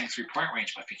 I'm not saying 3-point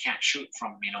range, but if he can't shoot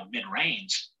from, mid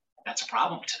range, that's a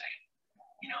problem today.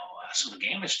 So the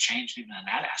game has changed even in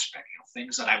that aspect.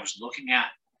 Things that I was looking at,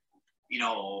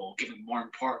 giving more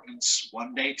importance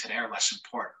one day, today are less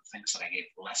important. Things that I gave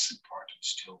less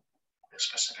importance to. A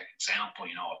specific example, a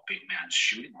big man's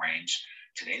shooting range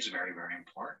today is very, very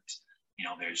important.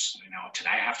 Today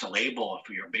I have to label if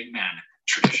you're a big man,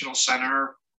 traditional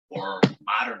center or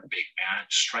modern big man,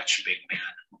 stretch big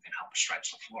man who can help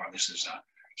stretch the floor. This is a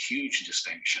huge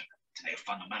distinction today.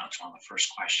 Fundamental. It's one of the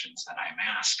first questions that I'm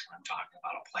asked when I'm talking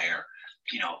about a player.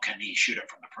 Can he shoot it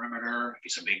from the perimeter? If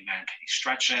he's a big man, can he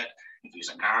stretch it? If he's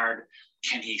a guard,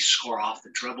 can he score off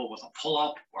the dribble with a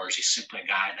pull-up? Or is he simply a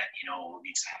guy that,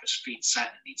 needs to have his feet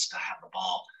set and needs to have the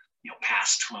ball,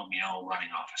 passed to him, running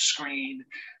off a screen?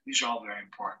 These are all very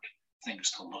important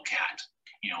things to look at,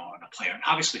 in a player. And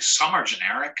obviously some are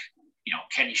generic.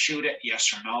 Can he shoot it?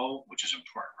 Yes or no, which is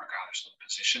important regardless of the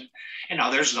position. And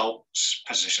others, though,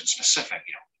 position specific.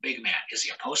 Big man. Is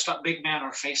he a post-up big man or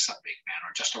a face-up big man,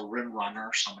 or just a rim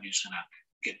runner, somebody who's going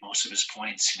to get most of his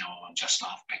points, just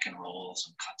off pick and rolls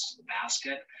and cuts to the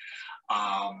basket?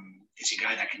 Is he a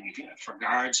guy that can, for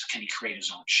guards, can he create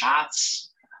his own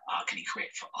shots? Can he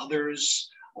create for others?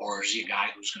 Or is he a guy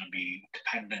who's going to be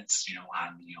dependent,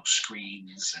 on,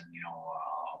 screens and,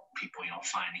 people,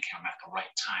 finding him at the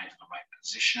right time in the right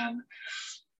position?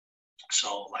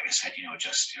 So, like I said,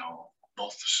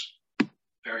 both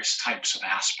various types of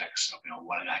aspects of,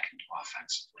 what I can do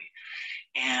offensively.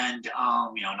 And,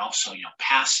 and also,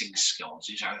 passing skills.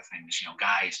 These are the things,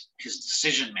 guys, his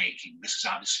decision-making. This is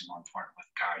obviously more important with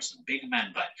guards than big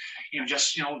men, but,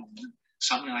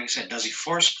 something like I said, does he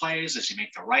force plays? Does he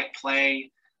make the right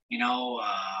play?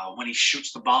 When he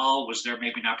shoots the ball, was there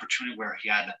maybe an opportunity where he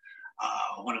had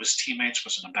one of his teammates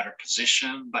was in a better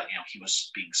position, but, he was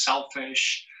being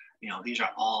selfish? These are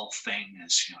all things,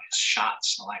 his shot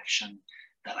selection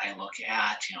that I look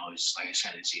at. Like I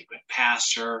said, is he a good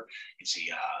passer? Is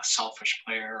he a selfish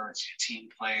player? Is he a team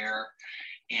player?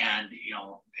 And,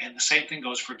 and the same thing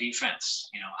goes for defense.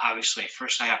 Obviously,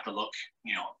 first I have to look,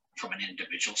 from an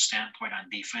individual standpoint on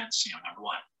defense. Number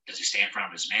one, does he stay in front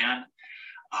of his man?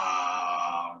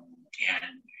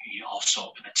 And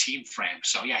also in a team frame.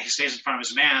 So, yeah, he stays in front of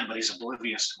his man, but he's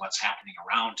oblivious to what's happening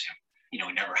around him. He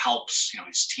never helps,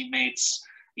 his teammates.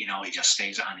 He just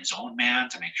stays on his own man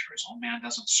to make sure his own man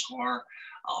doesn't score.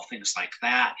 Things like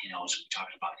that, as we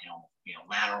talked about,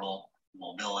 lateral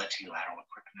mobility, lateral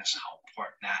quickness, how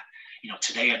important that.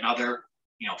 Today another,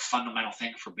 fundamental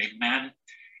thing for big men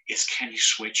is, can he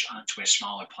switch onto a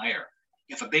smaller player?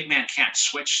 If a big man can't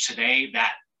switch today,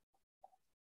 that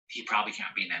he probably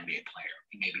can't be an NBA player.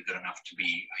 He may be good enough to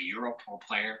be a Euro Pro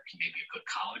player. He may be a good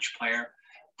college player,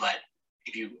 but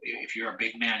if you're a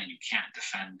big man and you can't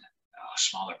defend a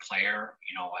smaller player,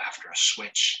 after a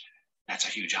switch, that's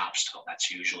a huge obstacle.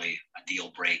 That's usually a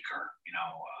deal breaker,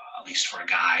 at least for a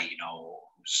guy,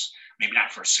 who's maybe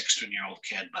not for a 16-year-old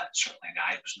kid, but certainly a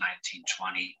guy who's 19,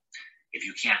 20. If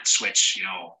you can't switch,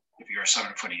 if you're a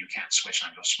 7-footer, you can't switch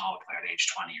onto a smaller player at age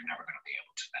 20, you're never going to be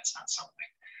able to. That's not something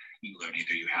you learn.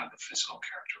 Either you have the physical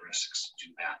characteristics to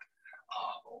do that,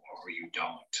 or you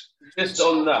don't. Just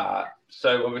on that,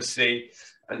 so obviously,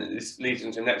 and this leads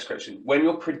into the next question, when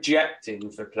you're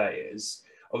projecting for players,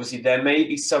 obviously there may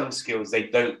be some skills they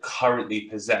don't currently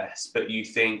possess, but you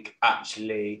think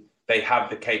actually they have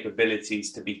the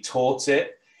capabilities to be taught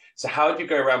it. So how do you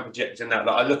go around projecting that?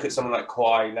 Like I look at someone like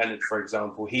Kawhi Leonard, for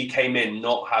example. He came in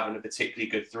not having a particularly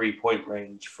good 3-point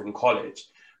range from college,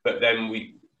 but then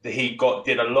he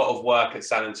did a lot of work at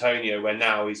San Antonio, where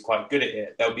now he's quite good at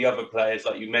it. There'll be other players,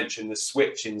 like you mentioned, the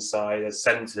switch inside as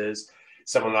centers,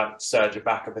 someone like Serge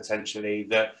Ibaka potentially,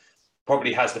 that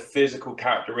probably has the physical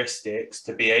characteristics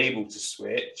to be able to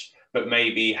switch, but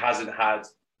maybe hasn't had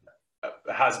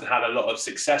a lot of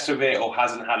success with it, or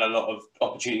hasn't had a lot of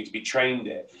opportunity to be trained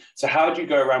it. So how do you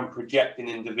go around projecting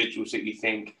individuals that you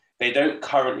think they don't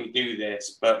currently do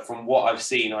this, but from what I've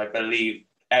seen, I believe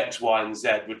X, Y, and Z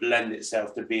would lend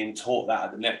itself to being taught that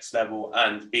at the next level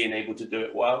and being able to do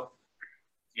it well?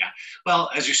 Yeah.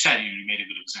 Well, as you said, you made a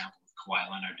good example of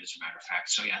Kawhi Leonard, as a matter of fact.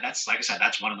 So yeah, that's, like I said,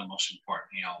 that's one of the most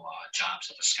important, jobs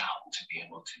of a scout, to be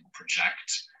able to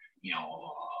project,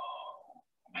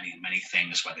 many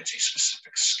things, whether it's a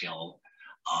specific skill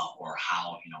or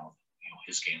how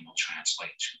his game will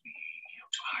translate to the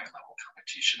to higher level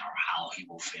competition, or how he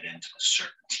will fit into a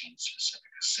certain team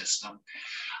specific system.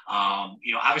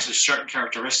 Obviously certain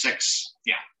characteristics.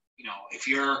 Yeah, if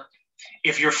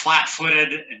you're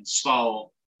flat-footed and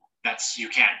slow, you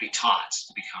can't be taught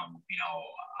to become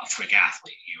a freak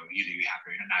athlete. Either you have,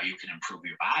 now you can improve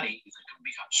your body, you can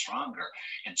become stronger,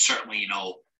 and certainly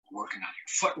working on your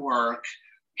footwork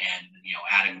and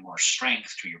adding more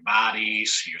strength to your body,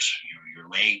 so your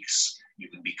legs, you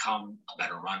can become a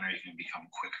better runner, you can become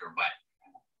quicker, but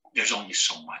there's only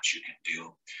so much you can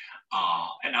do.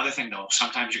 Another thing though,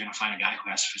 sometimes you're going to find a guy who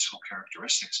has physical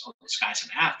characteristics. Oh, this guy's an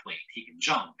athlete, he can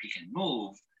jump, he can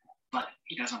move, but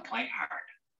he doesn't play hard.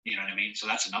 You know what I mean? So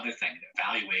that's another thing,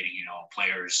 evaluating,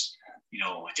 players,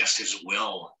 just his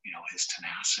will, his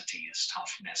tenacity, his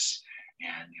toughness,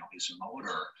 and, his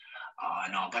motor,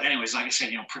 and all. But anyways, like I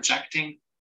said, projecting,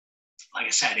 like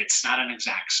I said, it's not an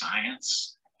exact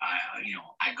science.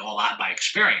 I go a lot by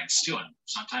experience too, and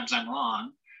sometimes I'm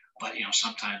wrong, but,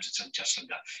 sometimes it's just a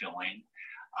gut feeling.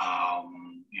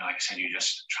 Like I said, you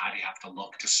just have to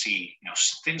look to see,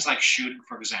 things like shooting,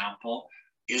 for example,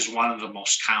 is one of the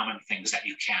most common things that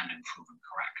you can improve and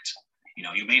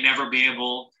correct. You may never be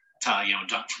able to,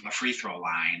 dunk from the free throw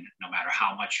line, no matter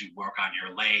how much you work on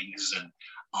your legs and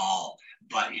all,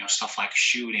 but, stuff like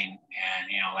shooting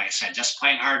and, like I said, just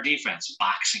playing hard defense,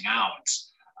 boxing out,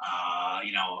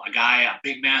 a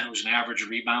big man who's an average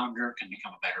rebounder can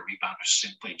become a better rebounder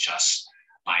simply just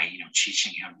by,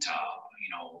 teaching him to,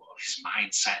 his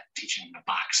mindset, teaching him to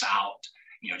box out,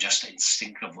 just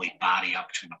instinctively body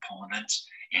up to an opponent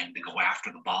and to go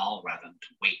after the ball rather than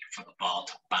to wait for the ball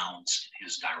to bounce in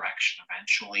his direction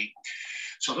eventually.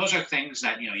 So those are things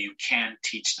that, you can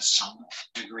teach to some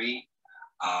degree.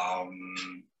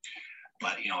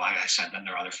 But, like I said, then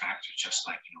there are other factors, just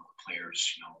like, the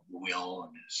player's, will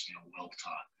and his, will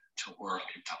to work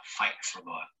and to fight for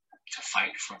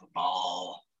the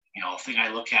ball. Thing I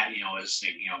look at, is the,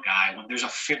 guy, when there's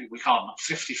we call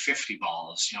them 50-50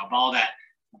 balls, a ball that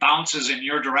bounces in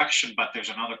your direction, but there's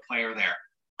another player there.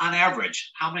 On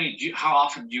average, how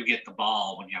often do you get the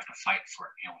ball when you have to fight for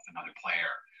it, with another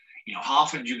player? How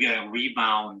often do you get a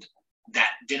rebound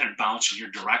that didn't bounce in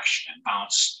your direction and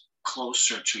bounced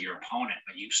closer to your opponent,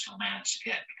 but you still managed to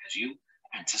get it because you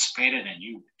anticipated and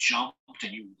you jumped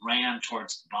and you ran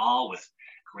towards the ball with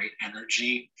great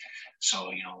energy.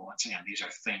 So, once again, these are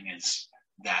things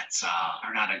that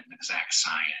are not an exact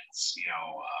science,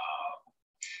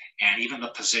 and even the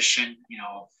position,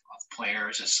 of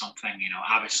players is something,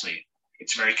 obviously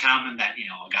it's very common that,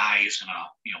 a guy is going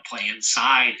to, play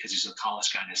inside because he's the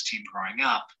tallest guy in his team growing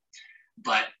up,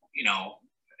 but,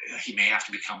 he may have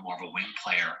to become more of a wing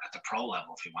player at the pro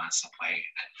level if he wants to play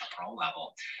at the pro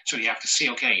level. So you have to see,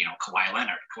 okay, Kawhi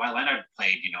Leonard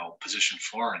played, position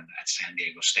 4 at San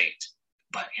Diego State,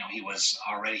 but, he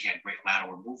had great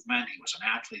lateral movement. He was an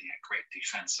athlete. He had great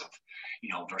defensive,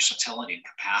 versatility and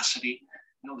capacity.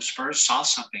 The Spurs saw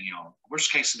something,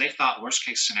 they thought worst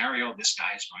case scenario, this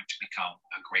guy is going to become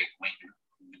a great wing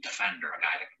defender, a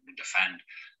guy that can defend,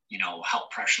 help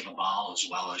pressure the ball as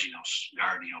well as,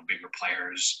 guard, bigger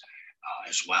players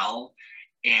as well.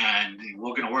 And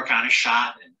we're going to work on his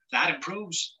shot. And if that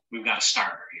improves, we've got a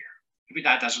starter here. If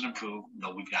that doesn't improve,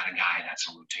 we've got a guy that's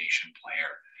a rotation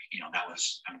player.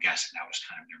 I'm guessing that was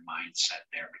kind of their mindset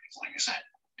there because, like I said,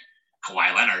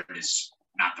 Kawhi Leonard is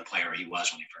not the player he was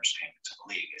when he first came into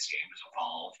the league. His game has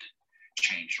evolved and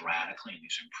changed radically, and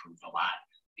he's improved a lot,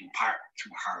 in part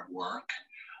through hard work,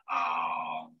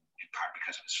 in part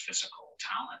because of his physical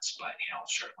talents. But,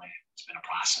 certainly it's been a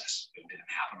process. It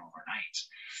didn't happen overnight.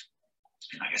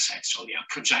 And like I said, so yeah,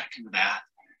 projecting that,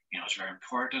 is very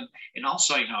important. And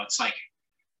also, it's like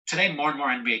today, more and more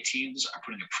NBA teams are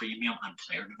putting a premium on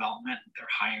player development. They're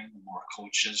hiring more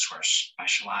coaches who are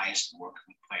specialized in working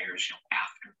with players,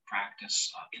 after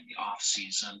practice, in the off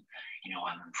season,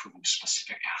 on improving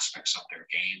specific aspects of their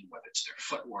game, whether it's their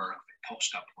footwork, their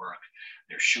post-up work,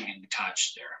 their shooting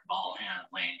touch, their ball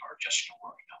handling, or just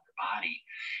working on their body.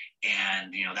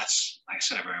 And that's, like I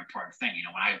said, a very important thing.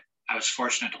 When I was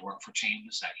fortunate to work for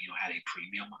teams that had a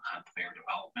premium on player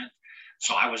development,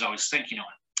 so I was always thinking,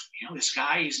 this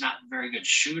guy, he's not a very good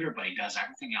shooter, but he does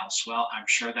everything else well. I'm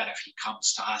sure that if he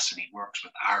comes to us and he works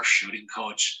with our shooting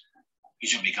coach,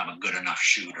 he's going to become a good enough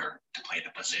shooter to play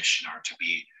the position or to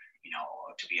be,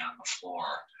 to be on the floor.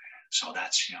 So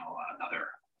that's, another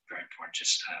very important,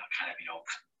 just kind of,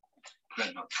 put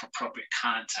in the appropriate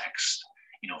context,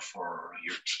 for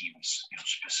your team's,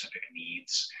 specific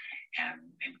needs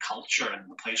and culture and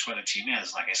the place where the team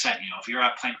is. Like I said, if you're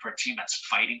out playing for a team that's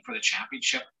fighting for the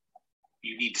championship,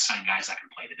 you need to sign guys that can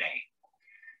play today.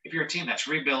 If you're a team that's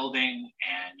rebuilding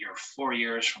and you're 4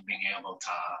 years from being able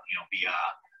to, be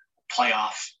a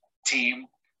playoff team,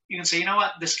 you can say, you know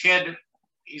what, this kid,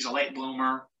 he's a late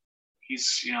bloomer.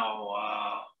 He's,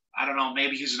 I don't know,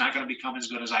 maybe he's not going to become as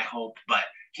good as I hope, but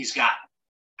he's got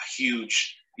a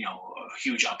huge,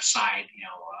 upside,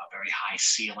 a very high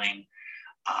ceiling.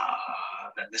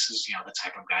 Then this is, the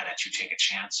type of guy that you take a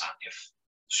chance on if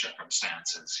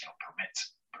circumstances,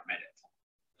 permit it.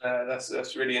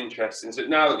 That's really interesting. So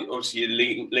now, obviously,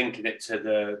 you're linking it to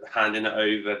the handing it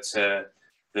over to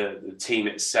the team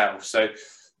itself. So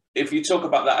if you talk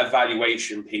about that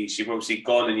evaluation piece, you've obviously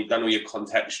gone and you've done all your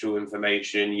contextual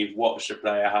information, you've watched a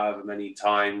player however many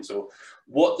times, or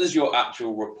what does your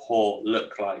actual report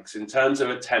look like? So in terms of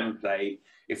a template,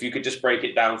 if you could just break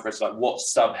it down for us, like what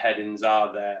subheadings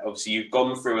are there? Obviously, you've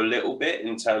gone through a little bit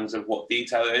in terms of what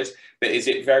detail there is, but is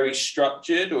it very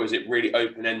structured or is it really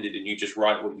open-ended and you just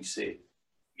write what you see?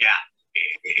 Yeah,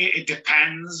 it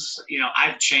depends.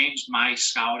 I've changed my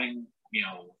scouting,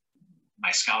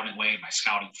 my scouting way, my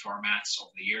scouting formats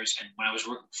over the years. And when I was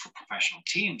working for professional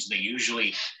teams, they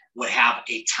usually would have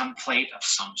a template of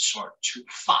some sort to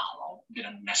follow. It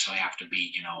didn't necessarily have to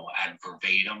be, ad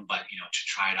verbatim, but, to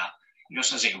try to,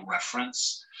 just as a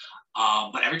reference.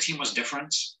 But every team was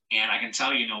different. And I can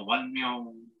tell you,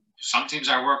 some teams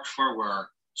I worked for were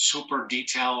super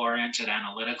detail-oriented,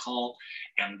 analytical,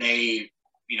 and they,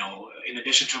 in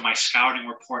addition to my scouting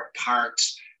report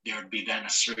parts, there would be then a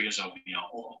series of,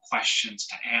 questions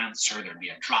to answer. There'd be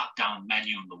a drop-down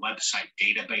menu in the website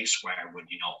database where I would,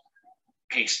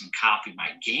 paste and copy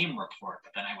my game report,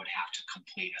 but then I would have to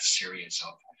complete a series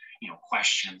of,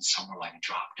 questions. Some were like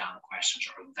drop-down questions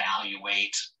or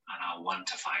evaluate on a 1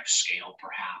 to 5 scale,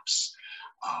 perhaps,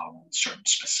 certain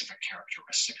specific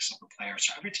characteristics of the player.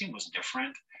 So every team was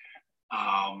different.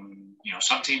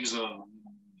 Some teams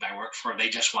I worked for, they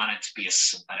just wanted to be as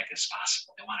synthetic as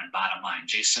possible. They wanted bottom line.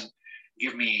 Jason,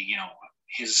 give me,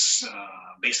 his,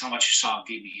 based on what you saw,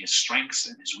 give me his strengths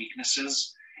and his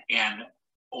weaknesses. And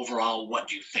overall, what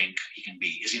do you think he can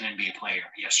be? Is he an NBA player?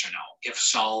 Yes or no? If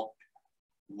so,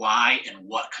 why and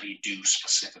what could he do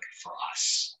specifically for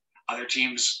us? Other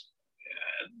teams,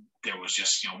 there was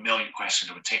just, a million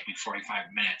questions. It would take me 45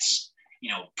 minutes,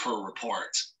 per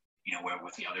report, where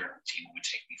with the other team, it would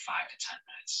take me 5 to 10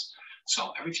 minutes.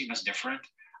 So every team is different.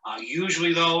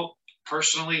 Usually, though,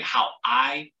 personally, how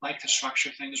I like to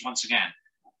structure things, once again,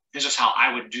 this is how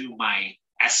I would do my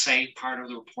essay part of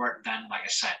the report. Then, like I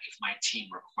said, if my team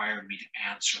required me to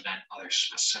answer then other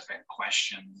specific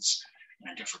questions in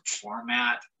a different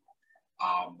format,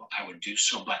 I would do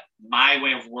so. But my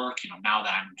way of work, now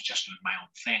that I'm just doing my own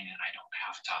thing and I don't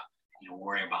have to,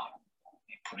 worry about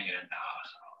putting it in a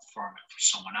format for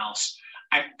someone else,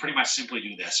 I pretty much simply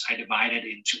do this. I divide it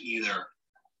into either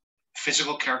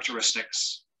physical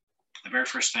characteristics, the very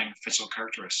first thing, physical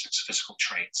characteristics, physical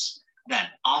traits, then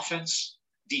offense,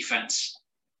 defense,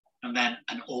 and then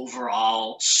an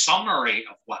overall summary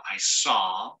of what I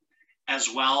saw, as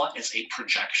well as a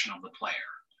projection of the player.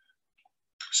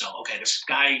 So, okay, this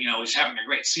guy, he's having a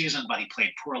great season, but he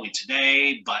played poorly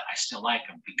today, but I still like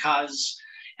him because,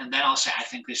 and then I'll say, I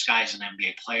think this guy's an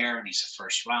NBA player and he's a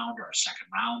first rounder or a second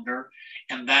rounder.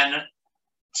 And then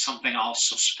something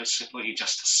also specifically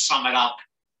just to sum it up,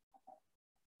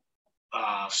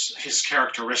 his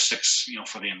characteristics,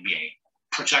 for the NBA,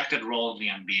 projected role in the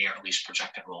NBA, or at least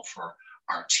projected role for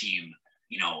our team,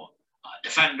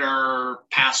 defender,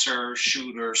 passer,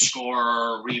 shooter,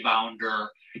 scorer, rebounder,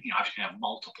 I can have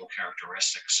multiple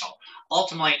characteristics. So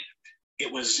ultimately,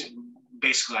 it was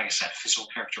basically, like I said, physical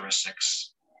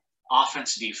characteristics,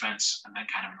 offense, defense, and then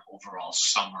kind of an overall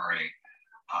summary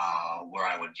where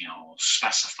I would,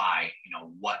 specify,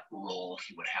 what role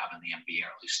he would have in the NBA, or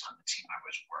at least on the team I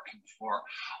was working for,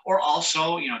 or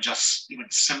also, just even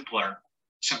simply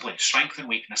strengths and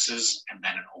weaknesses, and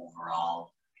then an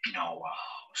overall,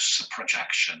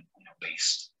 projection,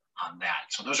 based on that.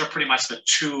 So those are pretty much the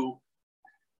two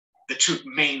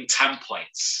main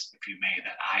templates, if you may,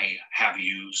 that I have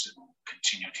used and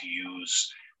continue to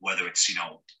use, whether it's,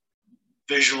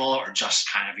 visual or just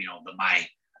kind of,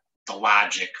 the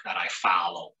logic that I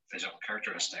follow, physical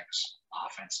characteristics,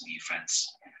 offense,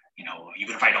 defense,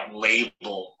 even if I don't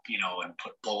label, and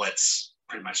put bullets,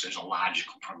 pretty much there's a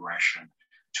logical progression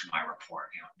to my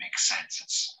report. It makes sense.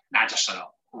 It's not just a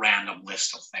random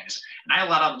list of things. And I have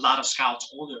a lot of scouts,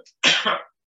 older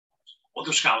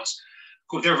scouts,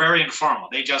 who they're very informal.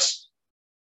 They just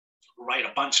write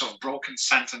a bunch of broken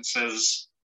sentences,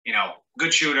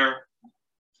 good shooter,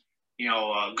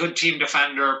 a good team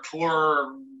defender,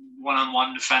 poor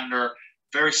one-on-one defender,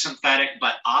 very synthetic,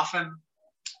 but often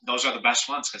those are the best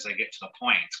ones because they get to the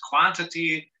point.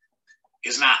 Quantity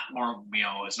is not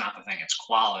is not the thing. It's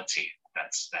quality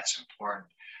that's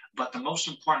important. But the most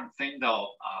important thing,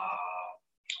 though,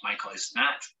 Michael, is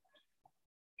not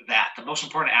that. The most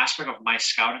important aspect of my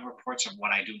scouting reports and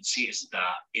what I do and see is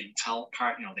the intel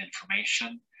part, the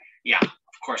information. Yeah,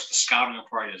 of course, the scouting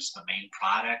report is the main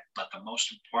product, but the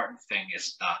most important thing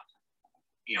is the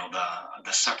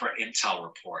separate intel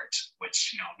report,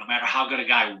 which, no matter how good a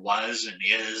guy was and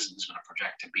is going to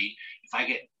project to be, if I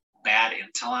get bad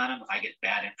intel on him, if I get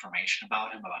bad information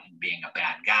about him being a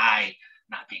bad guy,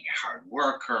 not being a hard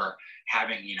worker,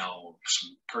 having,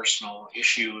 some personal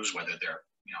issues, whether they're,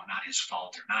 not his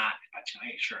fault or not, but,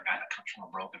 hey, sure, a guy that comes from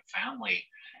a broken family,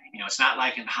 it's not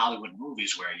like in Hollywood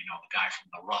movies where, the guy from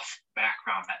the rough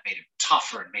background that made him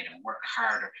tougher and made him work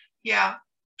harder. Yeah,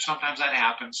 sometimes that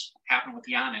happens. Happened with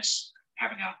Giannis,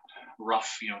 having a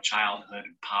rough, childhood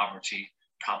and poverty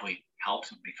probably helped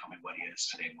him becoming what he is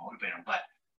today, motivated him. But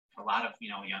for a lot of,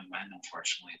 young men,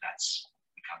 unfortunately, that's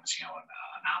becomes,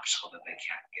 an obstacle that they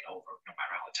can't get over. No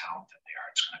matter how talented they are,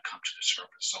 it's going to come to the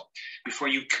surface. So before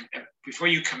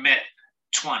you commit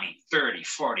 20, 30,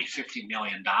 40, $50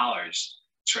 million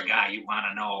to a guy, you want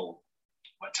to know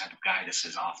what type of guy this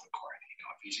is off the court. If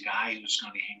he's a guy who's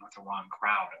going to be hanging with the wrong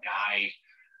crowd, a guy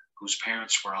whose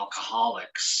parents were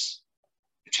alcoholics,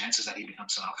 the chances that he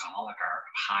becomes an alcoholic are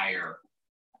higher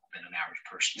than an average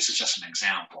person. This is just an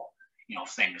example.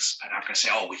 Things, I'm not going to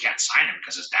say, oh, we can't sign him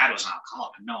because his dad was an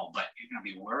alcoholic. No, but you're going to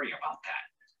be worried about that.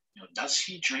 Does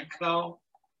he drink though?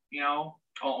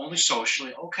 Only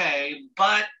socially. Okay,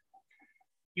 but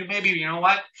maybe,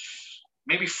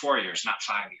 maybe 4 years, not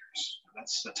 5 years.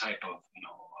 That's the type of,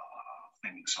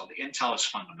 thing. So the intel is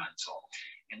fundamental.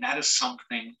 And that is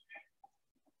something,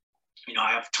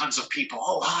 I have tons of people,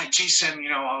 oh, hi, Jason,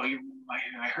 I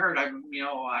heard, I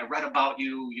read about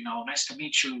you, nice to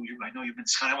meet you. I know you've been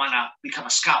scout. I want to become a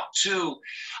scout too.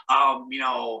 What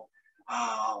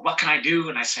can I do?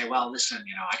 And I say, well, listen,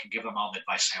 I can give them all the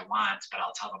advice I want, but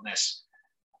I'll tell them this.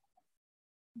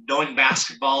 Knowing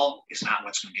basketball is not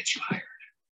what's going to get you hired.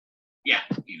 Yeah,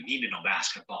 you need to know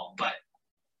basketball, but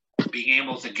being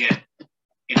able to get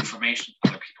information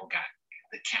other people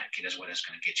that can't get is what is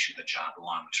going to get you the job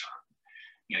long term.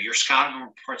 Your scouting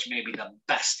reports may be the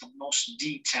best, the most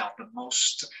detailed, the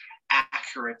most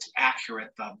accurate,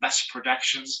 the best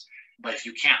projections. But if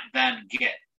you can't then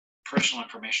get personal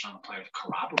information on the player to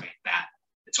corroborate that,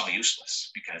 it's all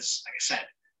useless. Because, like I said,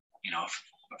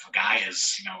 if a guy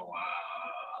is,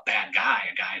 a bad guy,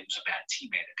 a guy who's a bad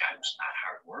teammate, a guy who's not a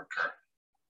hard worker,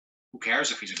 who cares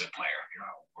if he's a good player?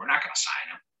 We're not going to sign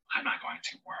him. I'm not going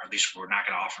to, or at least we're not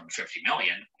going to offer him $50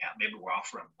 million. Yeah, maybe we'll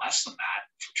offer him less than that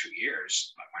for 2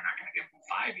 years, but we're not going to give him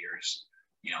 5 years,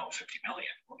 $50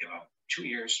 million. We'll give him 2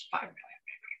 years, $5 million,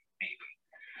 maybe.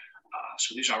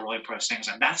 So these are really important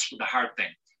things, and that's the hard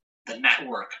thing. The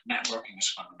networking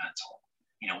is fundamental.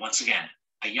 Once again,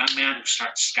 a young man who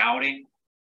starts scouting,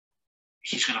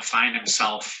 he's going to find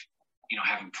himself,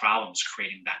 having problems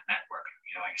creating that network.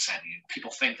 Like I said, people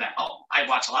think that, oh, I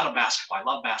watch a lot of basketball. I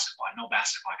love basketball. I know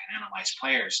basketball. I can analyze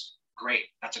players. Great.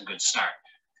 That's a good start.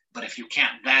 But if you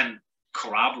can't then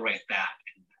corroborate that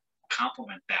and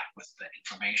complement that with the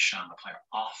information on the player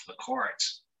off the court,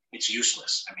 it's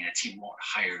useless. I mean, a team won't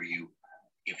hire you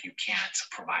if you can't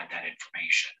provide that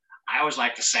information. I always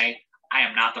like to say, I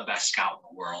am not the best scout in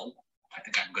the world. I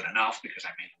think I'm good enough because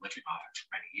I made a living off it for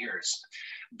many years.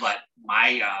 But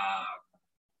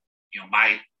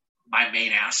my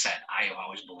main asset, I have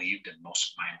always believed, and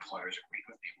most of my employers agreed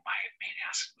with me, my main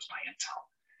asset was my intel.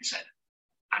 I said,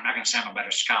 I'm not going to say I'm a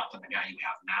better scout than the guy you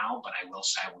have now, but I will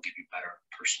say I will give you better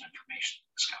personal information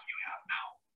than the scout you have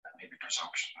now. That maybe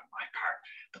presumption on my part,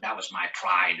 but that was my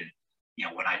pride.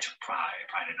 When I took pride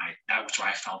in, that was where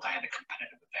I felt I had a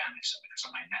competitive advantage because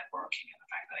of my networking and the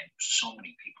fact that I knew so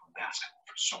many people in basketball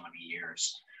for so many years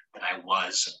that I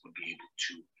would be able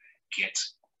to get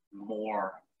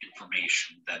more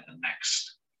information than the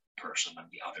next person and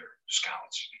the other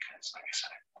scouts, because like I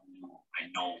said, I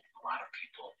know a lot of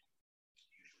people,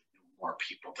 usually knew more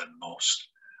people than most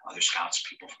other scouts,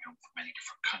 people from many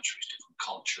different countries, different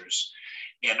cultures,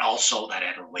 and also that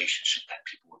I had a relationship that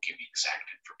people would give me exact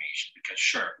information, because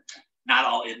sure, not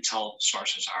all intel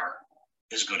sources are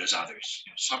as good as others.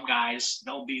 Some guys,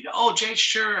 they'll be, oh, Jay,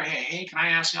 sure, hey, can I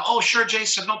ask you? Oh, sure,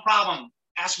 Jason, no problem.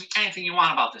 Ask me anything you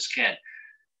want about this kid.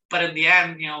 But in the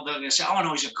end, they're going to say, oh,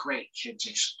 no, he's a great kid,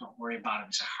 Jason. Don't worry about him.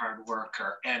 He's a hard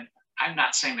worker. And I'm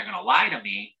not saying they're going to lie to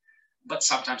me, but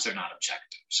sometimes they're not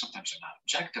objective. Sometimes they're not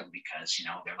objective because,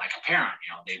 they're like a parent.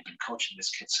 They've been coaching this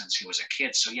kid since he was a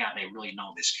kid. So, yeah, they really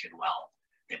know this kid well.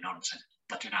 They've known him since,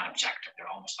 but they're not objective.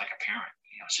 They're almost like a parent,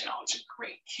 saying, oh, it's a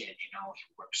great kid. He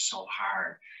works so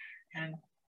hard. And,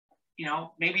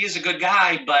 maybe he's a good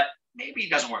guy, but maybe he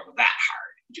doesn't work that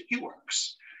hard. He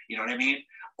works. You know what I mean?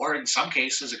 Or in some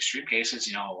cases, extreme cases,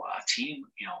 a team,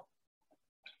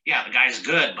 yeah, the guy's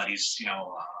good, but he's,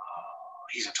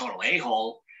 he's a total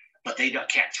a-hole, but they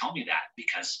can't tell me that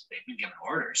because they've been given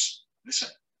orders. Listen,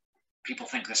 people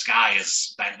think this guy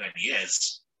is better than he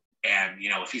is. And,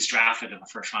 if he's drafted in the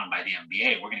first round by the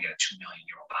NBA, we're going to get a €2 million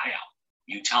buyout.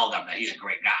 You tell them that he's a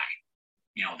great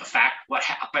guy. The fact what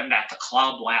happened at the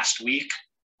club last week,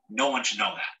 no one should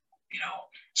know that,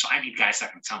 So I need guys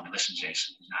that can tell me, listen,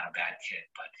 Jason, he's not a bad kid,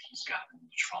 but he's gotten in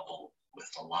trouble with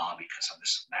the law because of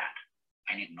this and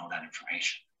that. I need to know that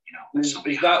information,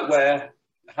 Is that where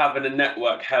having a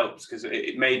network helps? Because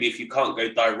maybe if you can't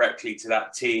go directly to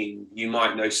that team, you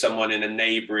might know someone in a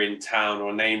neighbouring town or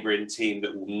a neighbouring team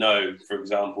that will know, for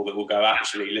example, that will go,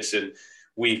 actually, listen,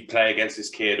 we play against this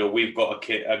kid, or we've got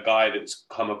a guy that's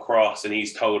come across and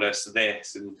he's told us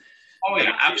this. And oh,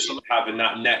 yeah, absolutely. Having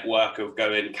that network of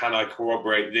going, can I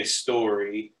corroborate this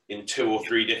story in 2 or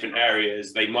 3 different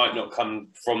areas? They might not come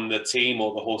from the team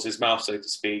or the horse's mouth, so to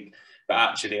speak, but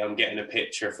actually I'm getting a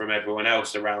picture from everyone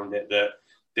else around it that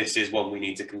this is one we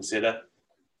need to consider.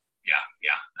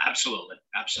 Yeah, absolutely.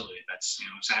 That's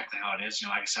exactly how it is.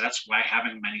 Like I said, that's why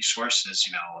having many sources.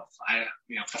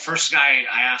 If the first guy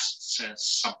I asked says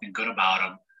something good about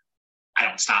him, I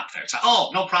don't stop there. It's like,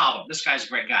 oh, no problem. This guy's a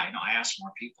great guy. No, I ask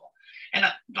more people. And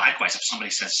likewise, if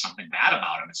somebody says something bad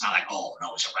about him, it's not like, oh,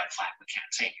 no, it's a red flag. We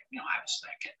can't take it. Obviously,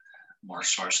 I get more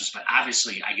sources, but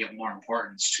obviously, I give more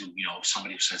importance to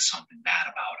somebody who says something bad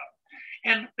about him.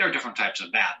 And there are different types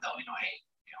of bad, though.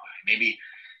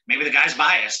 Maybe the guy's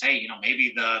biased. Hey,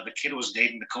 maybe the kid was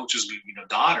dating the coach's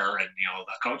daughter, and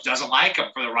the coach doesn't like him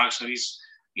for the wrong. So he's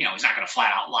not going to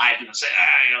flat out lie and say,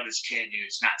 this kid,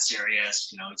 he's not serious.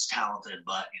 He's talented,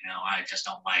 but I just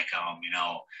don't like him.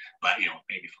 But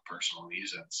maybe for personal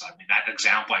reasons. I mean, that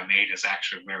example I made is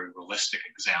actually a very realistic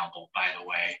example, by the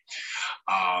way.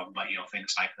 But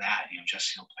things like that.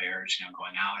 Just players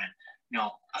going out and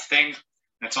a thing.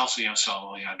 That's also,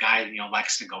 a guy,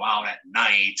 likes to go out at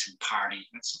night and party.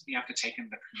 That's, you have to take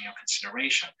into,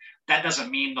 consideration. That doesn't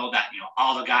mean, though, that,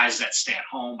 all the guys that stay at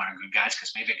home are good guys,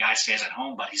 because maybe a guy stays at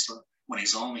home, but when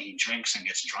he's lonely, he drinks and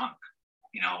gets drunk,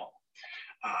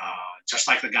 Just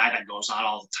like the guy that goes out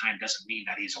all the time doesn't mean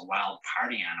that he's a wild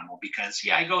party animal, because,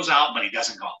 yeah, he goes out, but he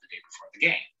doesn't go out the day before the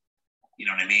game. You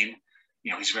know what I mean?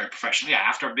 He's very professional. Yeah,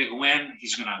 after a big win,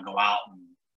 he's going to go out and,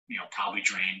 probably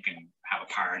drink and have a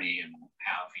party and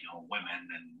have, women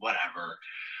and whatever.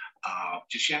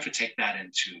 Just you have to take that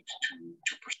into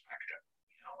perspective.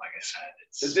 Like I said,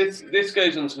 it's... This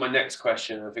goes on to my next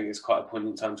question. I think it's quite a point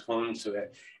in time to come on to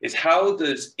it. Is how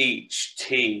does each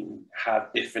team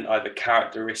have different either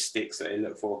characteristics that they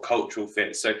look for, cultural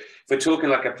fit? So if we're talking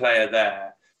like a player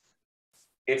there,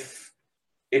 if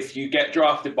you get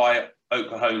drafted by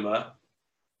Oklahoma,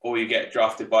 or you get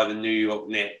drafted by the New York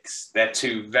Knicks, they're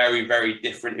 2 very, very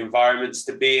different environments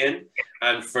to be in.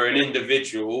 And for an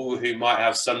individual who might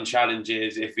have some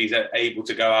challenges, if he's able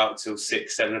to go out till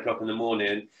 6, 7 o'clock in the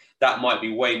morning, that might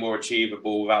be way more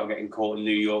achievable without getting caught in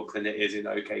New York than it is in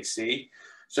OKC.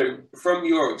 So from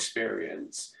your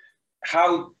experience,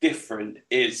 how different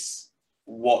is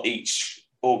what each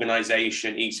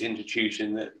organization, each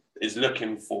institution that is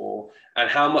looking for, and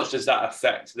how much does that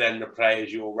affect then the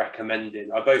players you're recommending?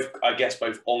 I guess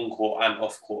both on court and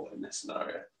off court in this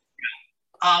scenario.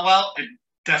 Well, it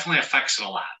definitely affects it a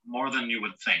lot, more than you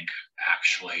would think,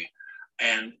 actually.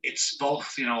 And it's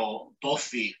both the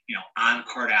on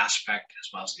court aspect as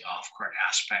well as the off court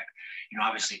aspect.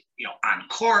 Obviously, on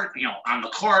the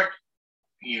court,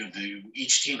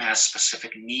 each team has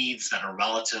specific needs that are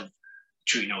relative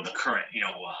to the current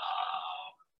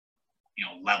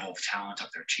level of talent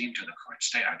of their team to the current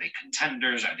state. Are they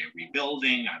contenders? Are they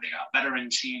rebuilding? Are they a veteran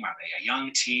team? Are they a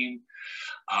young team?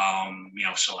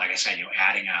 So like I said,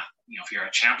 adding if you're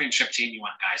a championship team, you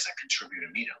want guys that contribute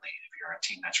immediately. If you're a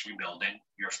team that's rebuilding,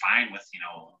 you're fine with,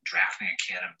 drafting a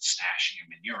kid and stashing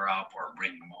him in Europe or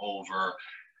bringing him over,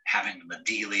 having him in the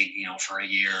D League, for a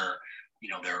year.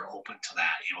 They're open to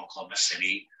that. Oklahoma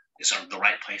City is the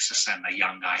right place to send a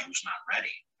young guy who's not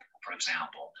ready, for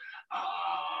example.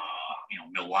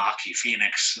 Milwaukee,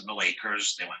 Phoenix, and the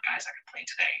Lakers, they want guys that can play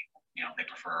today. They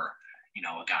prefer,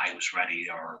 a guy who's ready,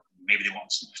 or maybe they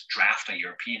won't draft a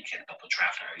European kid, but they'll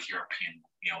draft a European,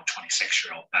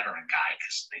 26-year-old veteran guy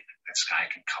because they think this guy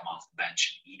can come off the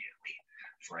bench immediately,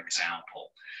 for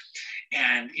example.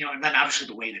 And, and then obviously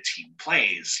the way the team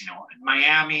plays, in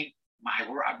Miami, I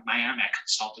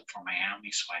consulted for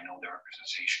Miami, so I know their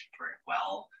organization very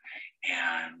well.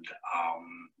 And,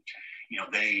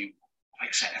 they, like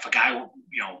I said, if a guy,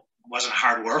 wasn't a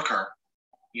hard worker,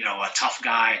 a tough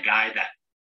guy, a guy that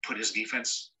put his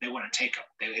defense, they wouldn't take him.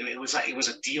 It was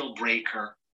a deal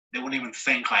breaker. They wouldn't even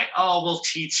think like, oh, we'll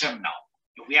teach him. No,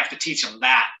 if we have to teach him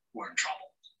that, we're in trouble.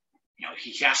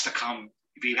 He has to come.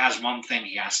 If he has one thing,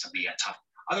 he has to be a tough.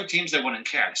 Other teams, they wouldn't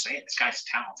care. They say, hey, this guy's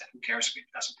talented. Who cares if he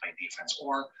doesn't play defense?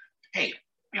 Or, hey,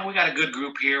 we got a good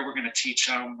group here. We're going to teach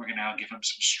him. We're going to give him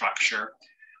some structure,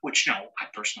 which, I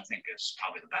personally think is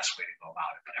probably the best way to go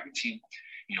about it. But every team,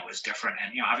 is different.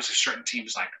 And, obviously certain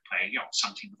teams like to play,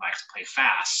 some teams like to play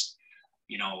fast.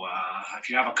 If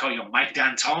you have a coach, Mike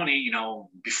D'Antoni,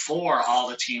 before all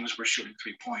the teams were shooting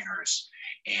 3-pointers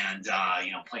and,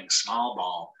 playing small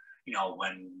ball,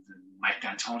 when Mike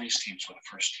D'Antoni's teams were the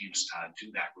first teams to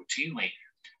do that routinely.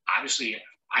 Obviously,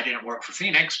 I didn't work for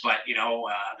Phoenix, but,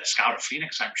 the scout of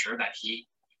Phoenix, I'm sure that he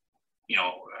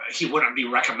wouldn't be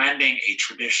recommending a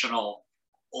traditional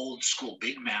old school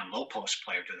big man low post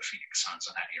player to the Phoenix Suns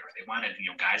in that era. They wanted,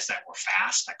 guys that were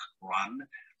fast, that could run,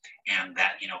 and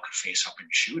that, could face up and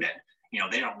shoot it.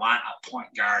 They don't want a point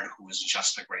guard who was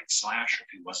just a great slasher.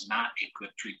 If he was not a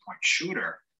good 3-point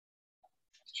shooter,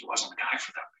 he wasn't the guy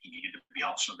for them. He needed to be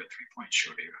also a good 3-point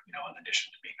shooter, in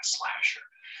addition to being a slasher.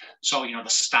 So,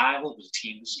 the style of the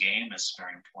team's game is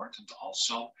very important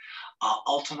also.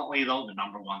 Ultimately, though, the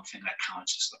number one thing that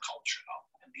counts is the culture, though,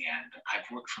 in the end. I've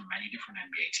worked for many different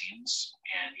NBA teams,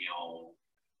 and,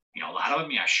 a lot of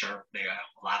them, yeah, sure,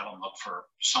 a lot of them look for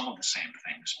some of the same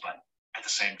things, but at the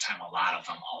same time, a lot of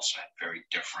them also have very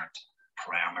different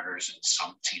parameters. And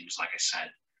some teams, like I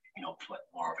said, put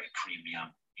more of a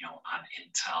premium on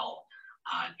intel,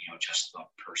 on, just the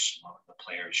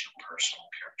players, personal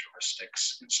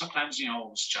characteristics. And sometimes, it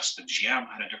was just the GM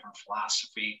had a different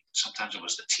philosophy. Sometimes it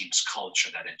was the team's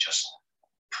culture that had just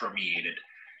permeated,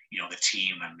 the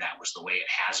team. And that was the way it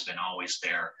has been always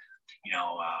there.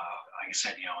 Like I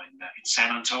said, in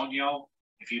San Antonio,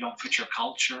 if you don't fit your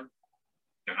culture,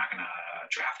 they're not going to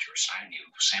draft you or sign you.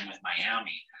 Same with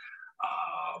Miami.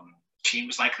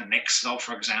 Teams like the Knicks, though,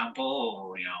 for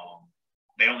example,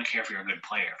 they only care if you're a good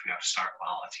player, if you have star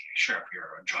quality. Sure, if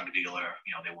you're a drug dealer,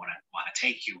 they wouldn't want to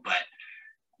take you, but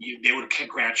they would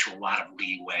grant you a lot of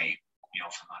leeway,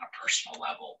 from on a personal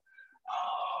level.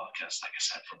 Because, like I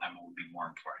said, for them, it would be more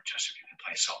important just if you can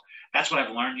play. So that's what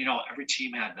I've learned. Every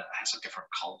team has a different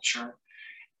culture.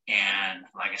 And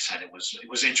like I said, it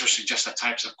was interesting, just the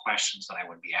types of questions that I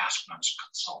would be asked when I was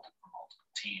consulting for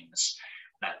multiple teams,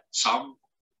 that some,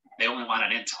 they only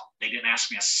wanted intel. They didn't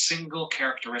ask me a single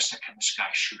characteristic, can this guy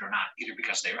shoot or not, either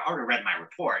because they already read my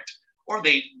report or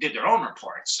they did their own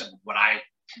reports, and what I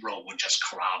wrote would just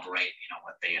corroborate,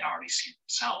 what they had already seen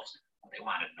themselves. What they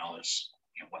wanted to know is,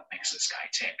 what makes this guy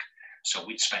tick. So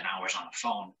we'd spend hours on the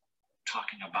phone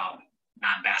talking about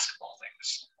non-basketball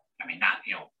things. I mean, not,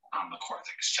 on the court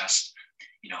things, just,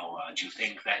 do you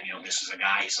think that, this is a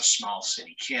guy, he's a small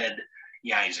city kid.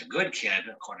 Yeah, he's a good kid,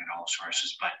 according to all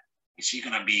sources, but is he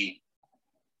going to be,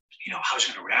 how's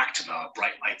he going to react to the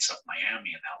bright lights of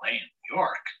Miami and LA and New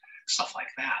York, stuff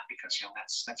like that? Because,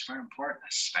 that's very important,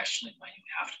 especially when you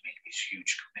have to make these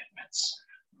huge commitments,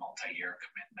 multi-year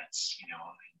commitments,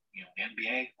 the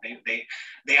NBA,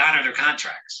 they honor their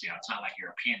contracts. It's not like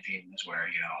European teams where,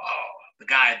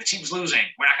 the team's losing,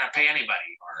 we're not going to pay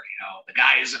anybody, or, the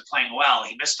guy isn't playing well,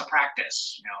 he missed the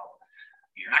practice,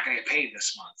 you're not going to get paid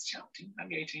this month.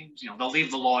 NBA teams, they'll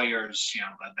leave the lawyers,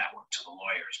 that work to the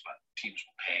lawyers, but teams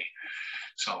will pay.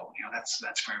 So, that's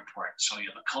very important. So,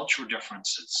 the cultural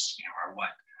differences, are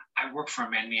what I work for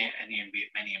many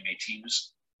NBA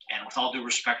teams, and with all due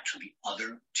respect to the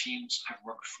other teams I've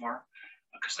worked for,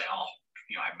 because they all,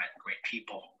 I met great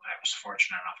people. I was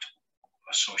fortunate enough to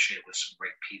associate with some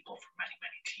great people from many,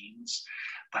 many teams.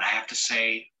 But I have to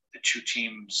say, the two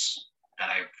teams that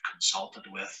I've consulted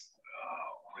with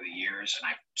over the years, and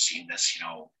I've seen this,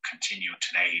 continue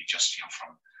today, just,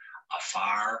 from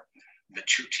afar, the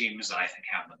two teams that I think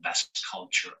have the best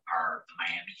culture are the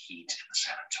Miami Heat and the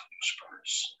San Antonio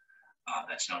Spurs.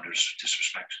 That's no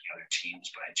disrespect to the other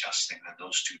teams, but I just think that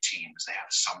those two teams, they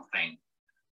have something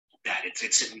that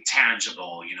it's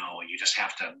intangible, you just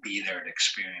have to be there to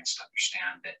experience, to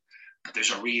understand it. But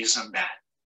there's a reason that,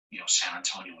 San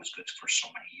Antonio was good for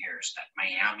so many years, that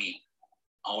Miami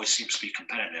always seems to be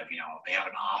competitive. They have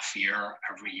an off year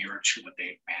every year or two, but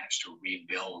they managed to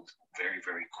rebuild very,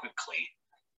 very quickly.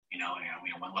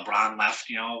 When LeBron left,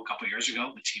 a couple of years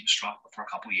ago, the team struggled for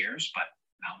a couple of years, but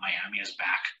now Miami is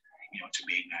back, to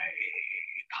being a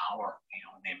power, in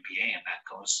the NBA, and that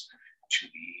goes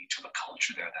to the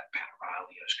culture there that Pat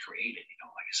Riley has created.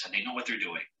 Like I said, they know what they're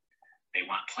doing. They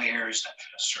want players that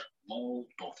fit a certain mold,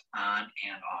 both on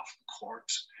and off the court.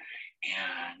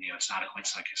 And, it's not a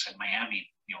coincidence. Like I said,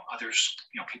 Miami, others,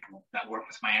 people that work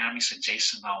with Miami said,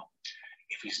 Jason, though,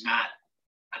 if he's not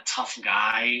a tough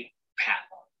guy,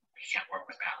 he can't work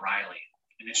with Pat Riley.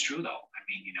 And it's true, though. I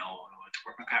mean, to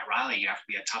work with Pat Riley, you have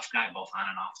to be a tough guy, both on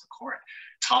and off the court.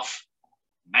 Tough,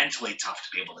 mentally tough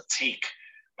to be able to take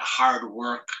the hard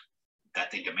work that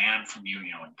they demand from you,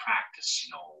 in practice,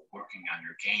 working on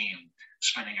your game,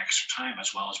 spending extra time,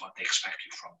 as well as what they expect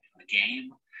you from the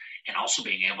game, and also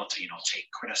being able to,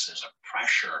 take criticism,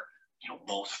 pressure,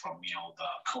 both from, the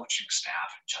coaching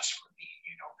staff and just from the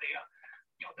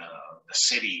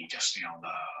city, just,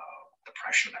 the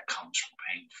pressure that comes from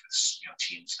playing for this,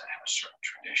 teams that have a certain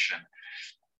tradition.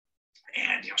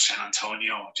 And, San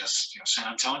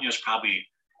Antonio is probably,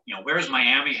 whereas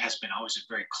Miami has been always a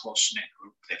very close-knit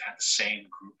group, they've had the same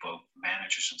group of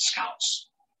managers and scouts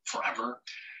forever.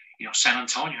 San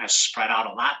Antonio has spread out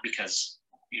a lot because,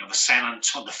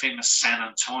 the famous San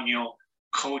Antonio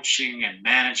coaching and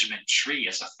management tree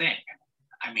is a thing.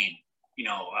 I mean,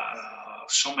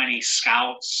 so many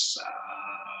scouts,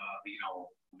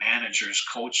 managers,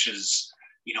 coaches,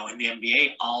 in the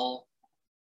NBA all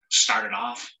started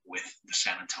off with the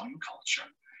San Antonio culture.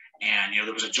 And,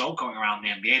 there was a joke going around the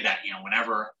NBA that,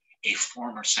 whenever a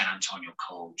former San Antonio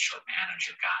coach or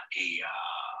manager got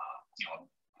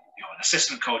an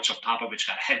assistant coach of Popovich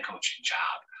got a head coaching job,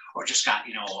 or just got,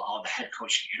 all the head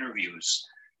coaching interviews,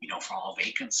 for all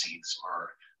vacancies,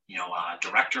 or,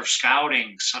 director of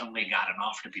scouting suddenly got an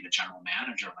offer to be the general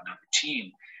manager of another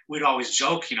team, we'd always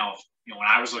joke, when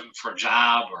I was looking for a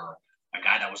job, or a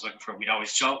guy that was looking for, we'd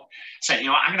always joke, say,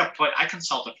 I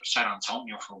consulted for San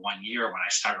Antonio for 1 year when I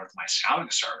started with my scouting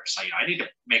service. So, I need to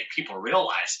make people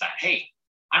realize that, hey,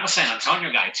 I'm a San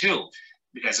Antonio guy too,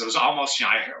 because it was almost,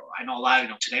 I know a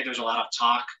lot, today there's a lot of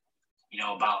talk,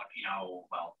 about,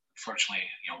 well, unfortunately,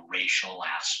 racial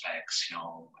aspects,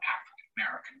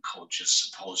 African-American coaches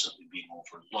supposedly being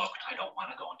overlooked. I don't want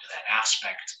to go into that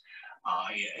aspect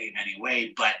in any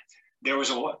way, but there was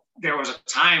a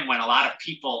time when a lot of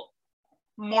people,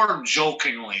 more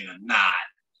jokingly than not,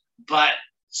 but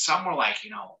some were like,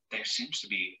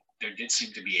 there did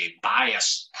seem to be a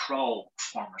bias pro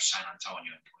former San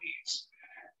Antonio employees.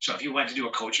 So if you went to do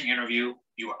a coaching interview,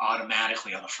 you were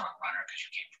automatically on the front runner because you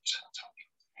came from San Antonio.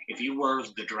 If you were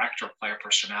the director of player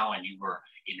personnel and you were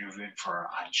interviewing for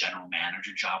a general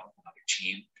manager job with another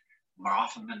team, more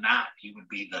often than not, you would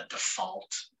be the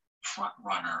default front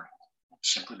runner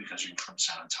simply because you're from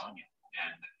San Antonio.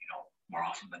 And, more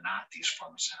often than not, these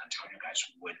former San Antonio guys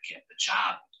would get the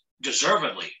job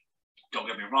deservedly. Don't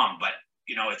get me wrong, but,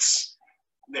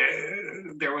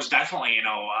 there was definitely,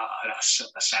 a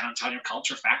San Antonio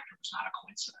culture factor. It was not a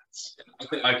coincidence.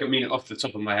 I mean, off the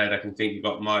top of my head, I can think you've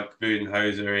got Mike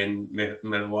Budenholzer in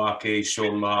Milwaukee,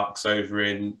 Sean Marks over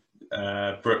in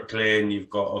Brooklyn. You've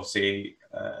got obviously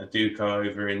Duco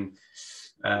over in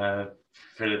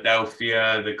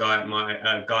Philadelphia, the guy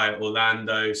at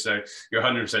Orlando. So you're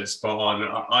 100% spot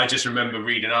on. I just remember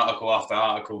reading article after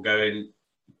article going,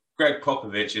 Greg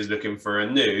Popovich is looking for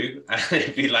a new, and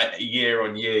it'd be like year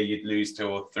on year, you'd lose 2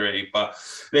 or 3. But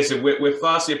listen, we're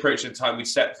fastly approaching the time we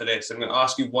set for this. I'm going to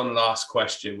ask you one last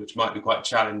question, which might be quite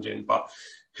challenging, but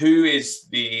who is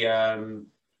the, I'm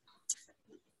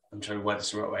trying to word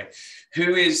this the right way.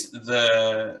 Who is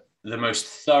the most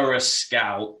thorough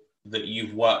scout that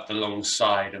you've worked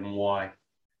alongside, and why?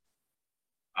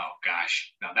 Oh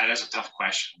gosh, now that is a tough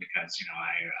question because,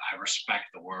 I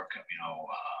respect the work of,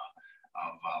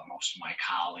 most of my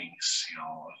colleagues, if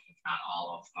not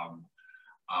all of them.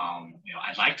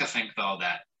 I'd like to think though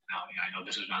that Now, I know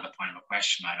this is not the point of a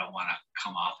question. I don't want to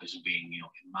come off as being,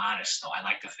 immodest, though. I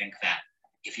like to think that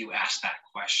if you ask that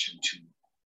question to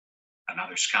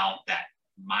another scout, that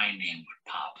my name would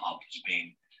pop up as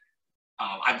being,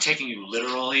 I'm taking you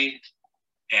literally,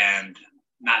 and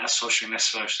not necessarily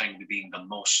saying to being the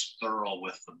most thorough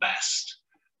with the best.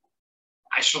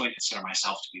 I certainly consider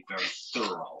myself to be very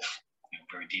thorough,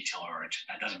 very detail oriented.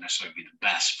 That doesn't necessarily be the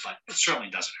best, but it certainly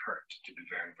doesn't hurt to be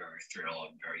very, very thorough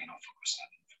and very, focused on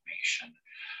information.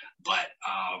 But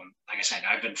like I said,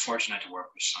 I've been fortunate to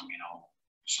work with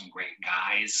some great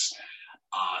guys.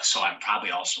 So I'm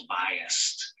probably also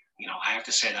biased. I have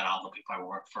to say that all the people I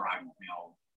work for, have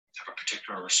a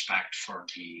particular respect for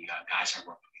the guys I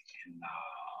work with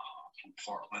in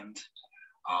Portland,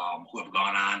 who have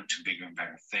gone on to bigger and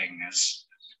better things.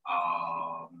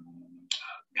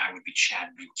 Guy would be Chad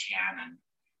Buchanan,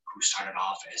 who started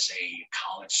off as a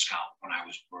college scout when I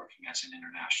was working as an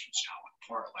international scout in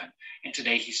Portland. And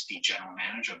today he's the general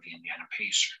manager of the Indiana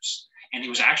Pacers. And he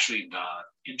was actually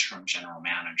the interim general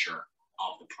manager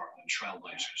of the Portland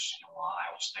Trailblazers while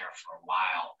I was there for a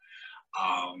while.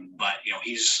 But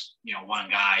he's one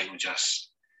guy who just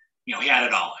he had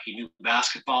it all. He knew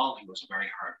basketball. He was a very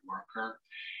hard worker,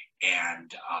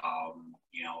 and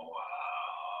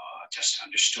just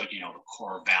understood the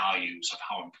core values of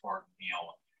how important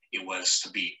it was to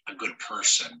be a good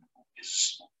person,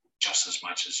 is just as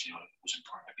much as it was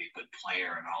important to be a good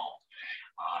player and all.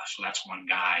 So that's one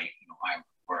guy I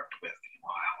worked with.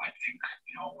 I think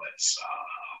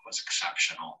was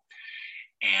exceptional.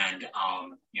 And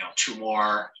two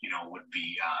more would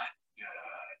be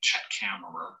Chet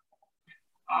Kammerer.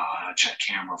 Chet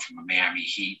Kammerer from the Miami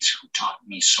Heat, who taught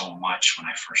me so much when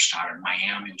I first started.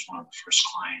 Miami was one of the first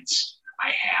clients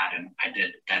I had, and I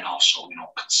did then also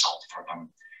consult for them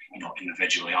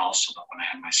individually also. But when I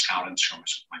had my scouting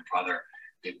service with my brother,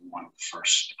 they were one of the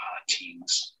first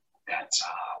teams that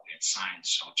we had signed.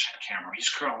 So Chet Kammerer, he's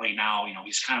currently now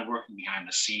he's kind of working behind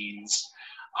the scenes.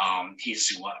 He's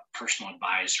the personal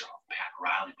advisor of Pat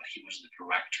Riley, but he was the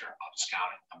director of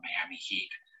scouting the Miami Heat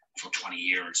for 20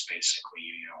 years,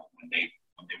 basically, when they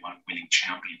won winning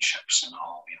championships and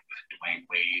all, with Dwayne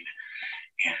Wade,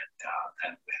 and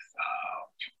then with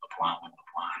LeBron when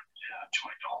LeBron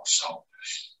joined also.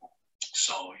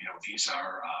 So these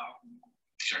are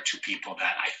two people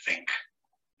that I think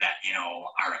that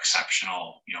are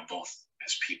exceptional, both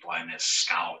as people and as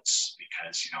scouts,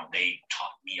 because they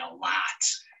taught me a lot.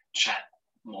 Chet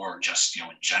more just in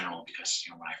general, because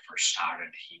when I first started,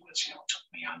 he was took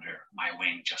me under my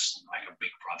wing just like a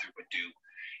big brother would do.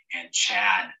 And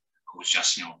Chad, who was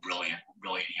just brilliant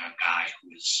young guy who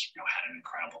was had an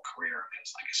incredible career, because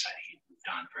like I said, he moved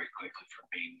on very quickly from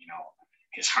being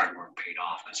his hard work paid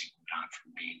off, because he moved on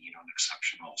from being an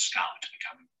exceptional scout to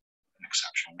becoming an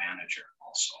exceptional manager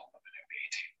also of an NBA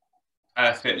team.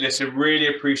 Perfect. Listen, really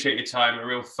appreciate your time. A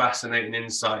real fascinating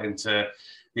insight into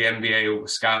the NBA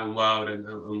scouting world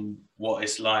and what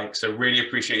it's like. So really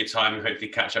appreciate your time, and hopefully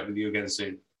catch up with you again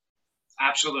soon.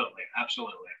 Absolutely.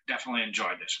 Definitely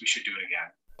enjoyed this. We should do it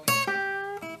again.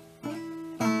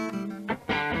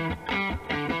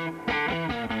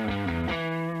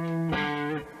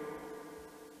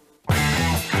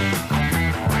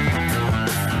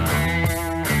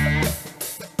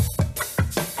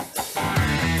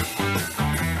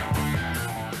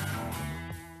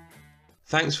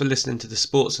 Thanks for listening to the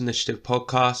Sports Initiative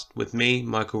podcast with me,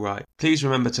 Michael Wright. Please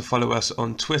remember to follow us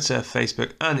on Twitter,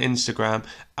 Facebook and Instagram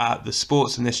at the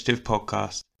Sports Initiative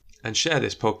Podcast, and share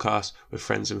this podcast with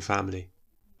friends and family.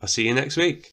 I'll see you next week.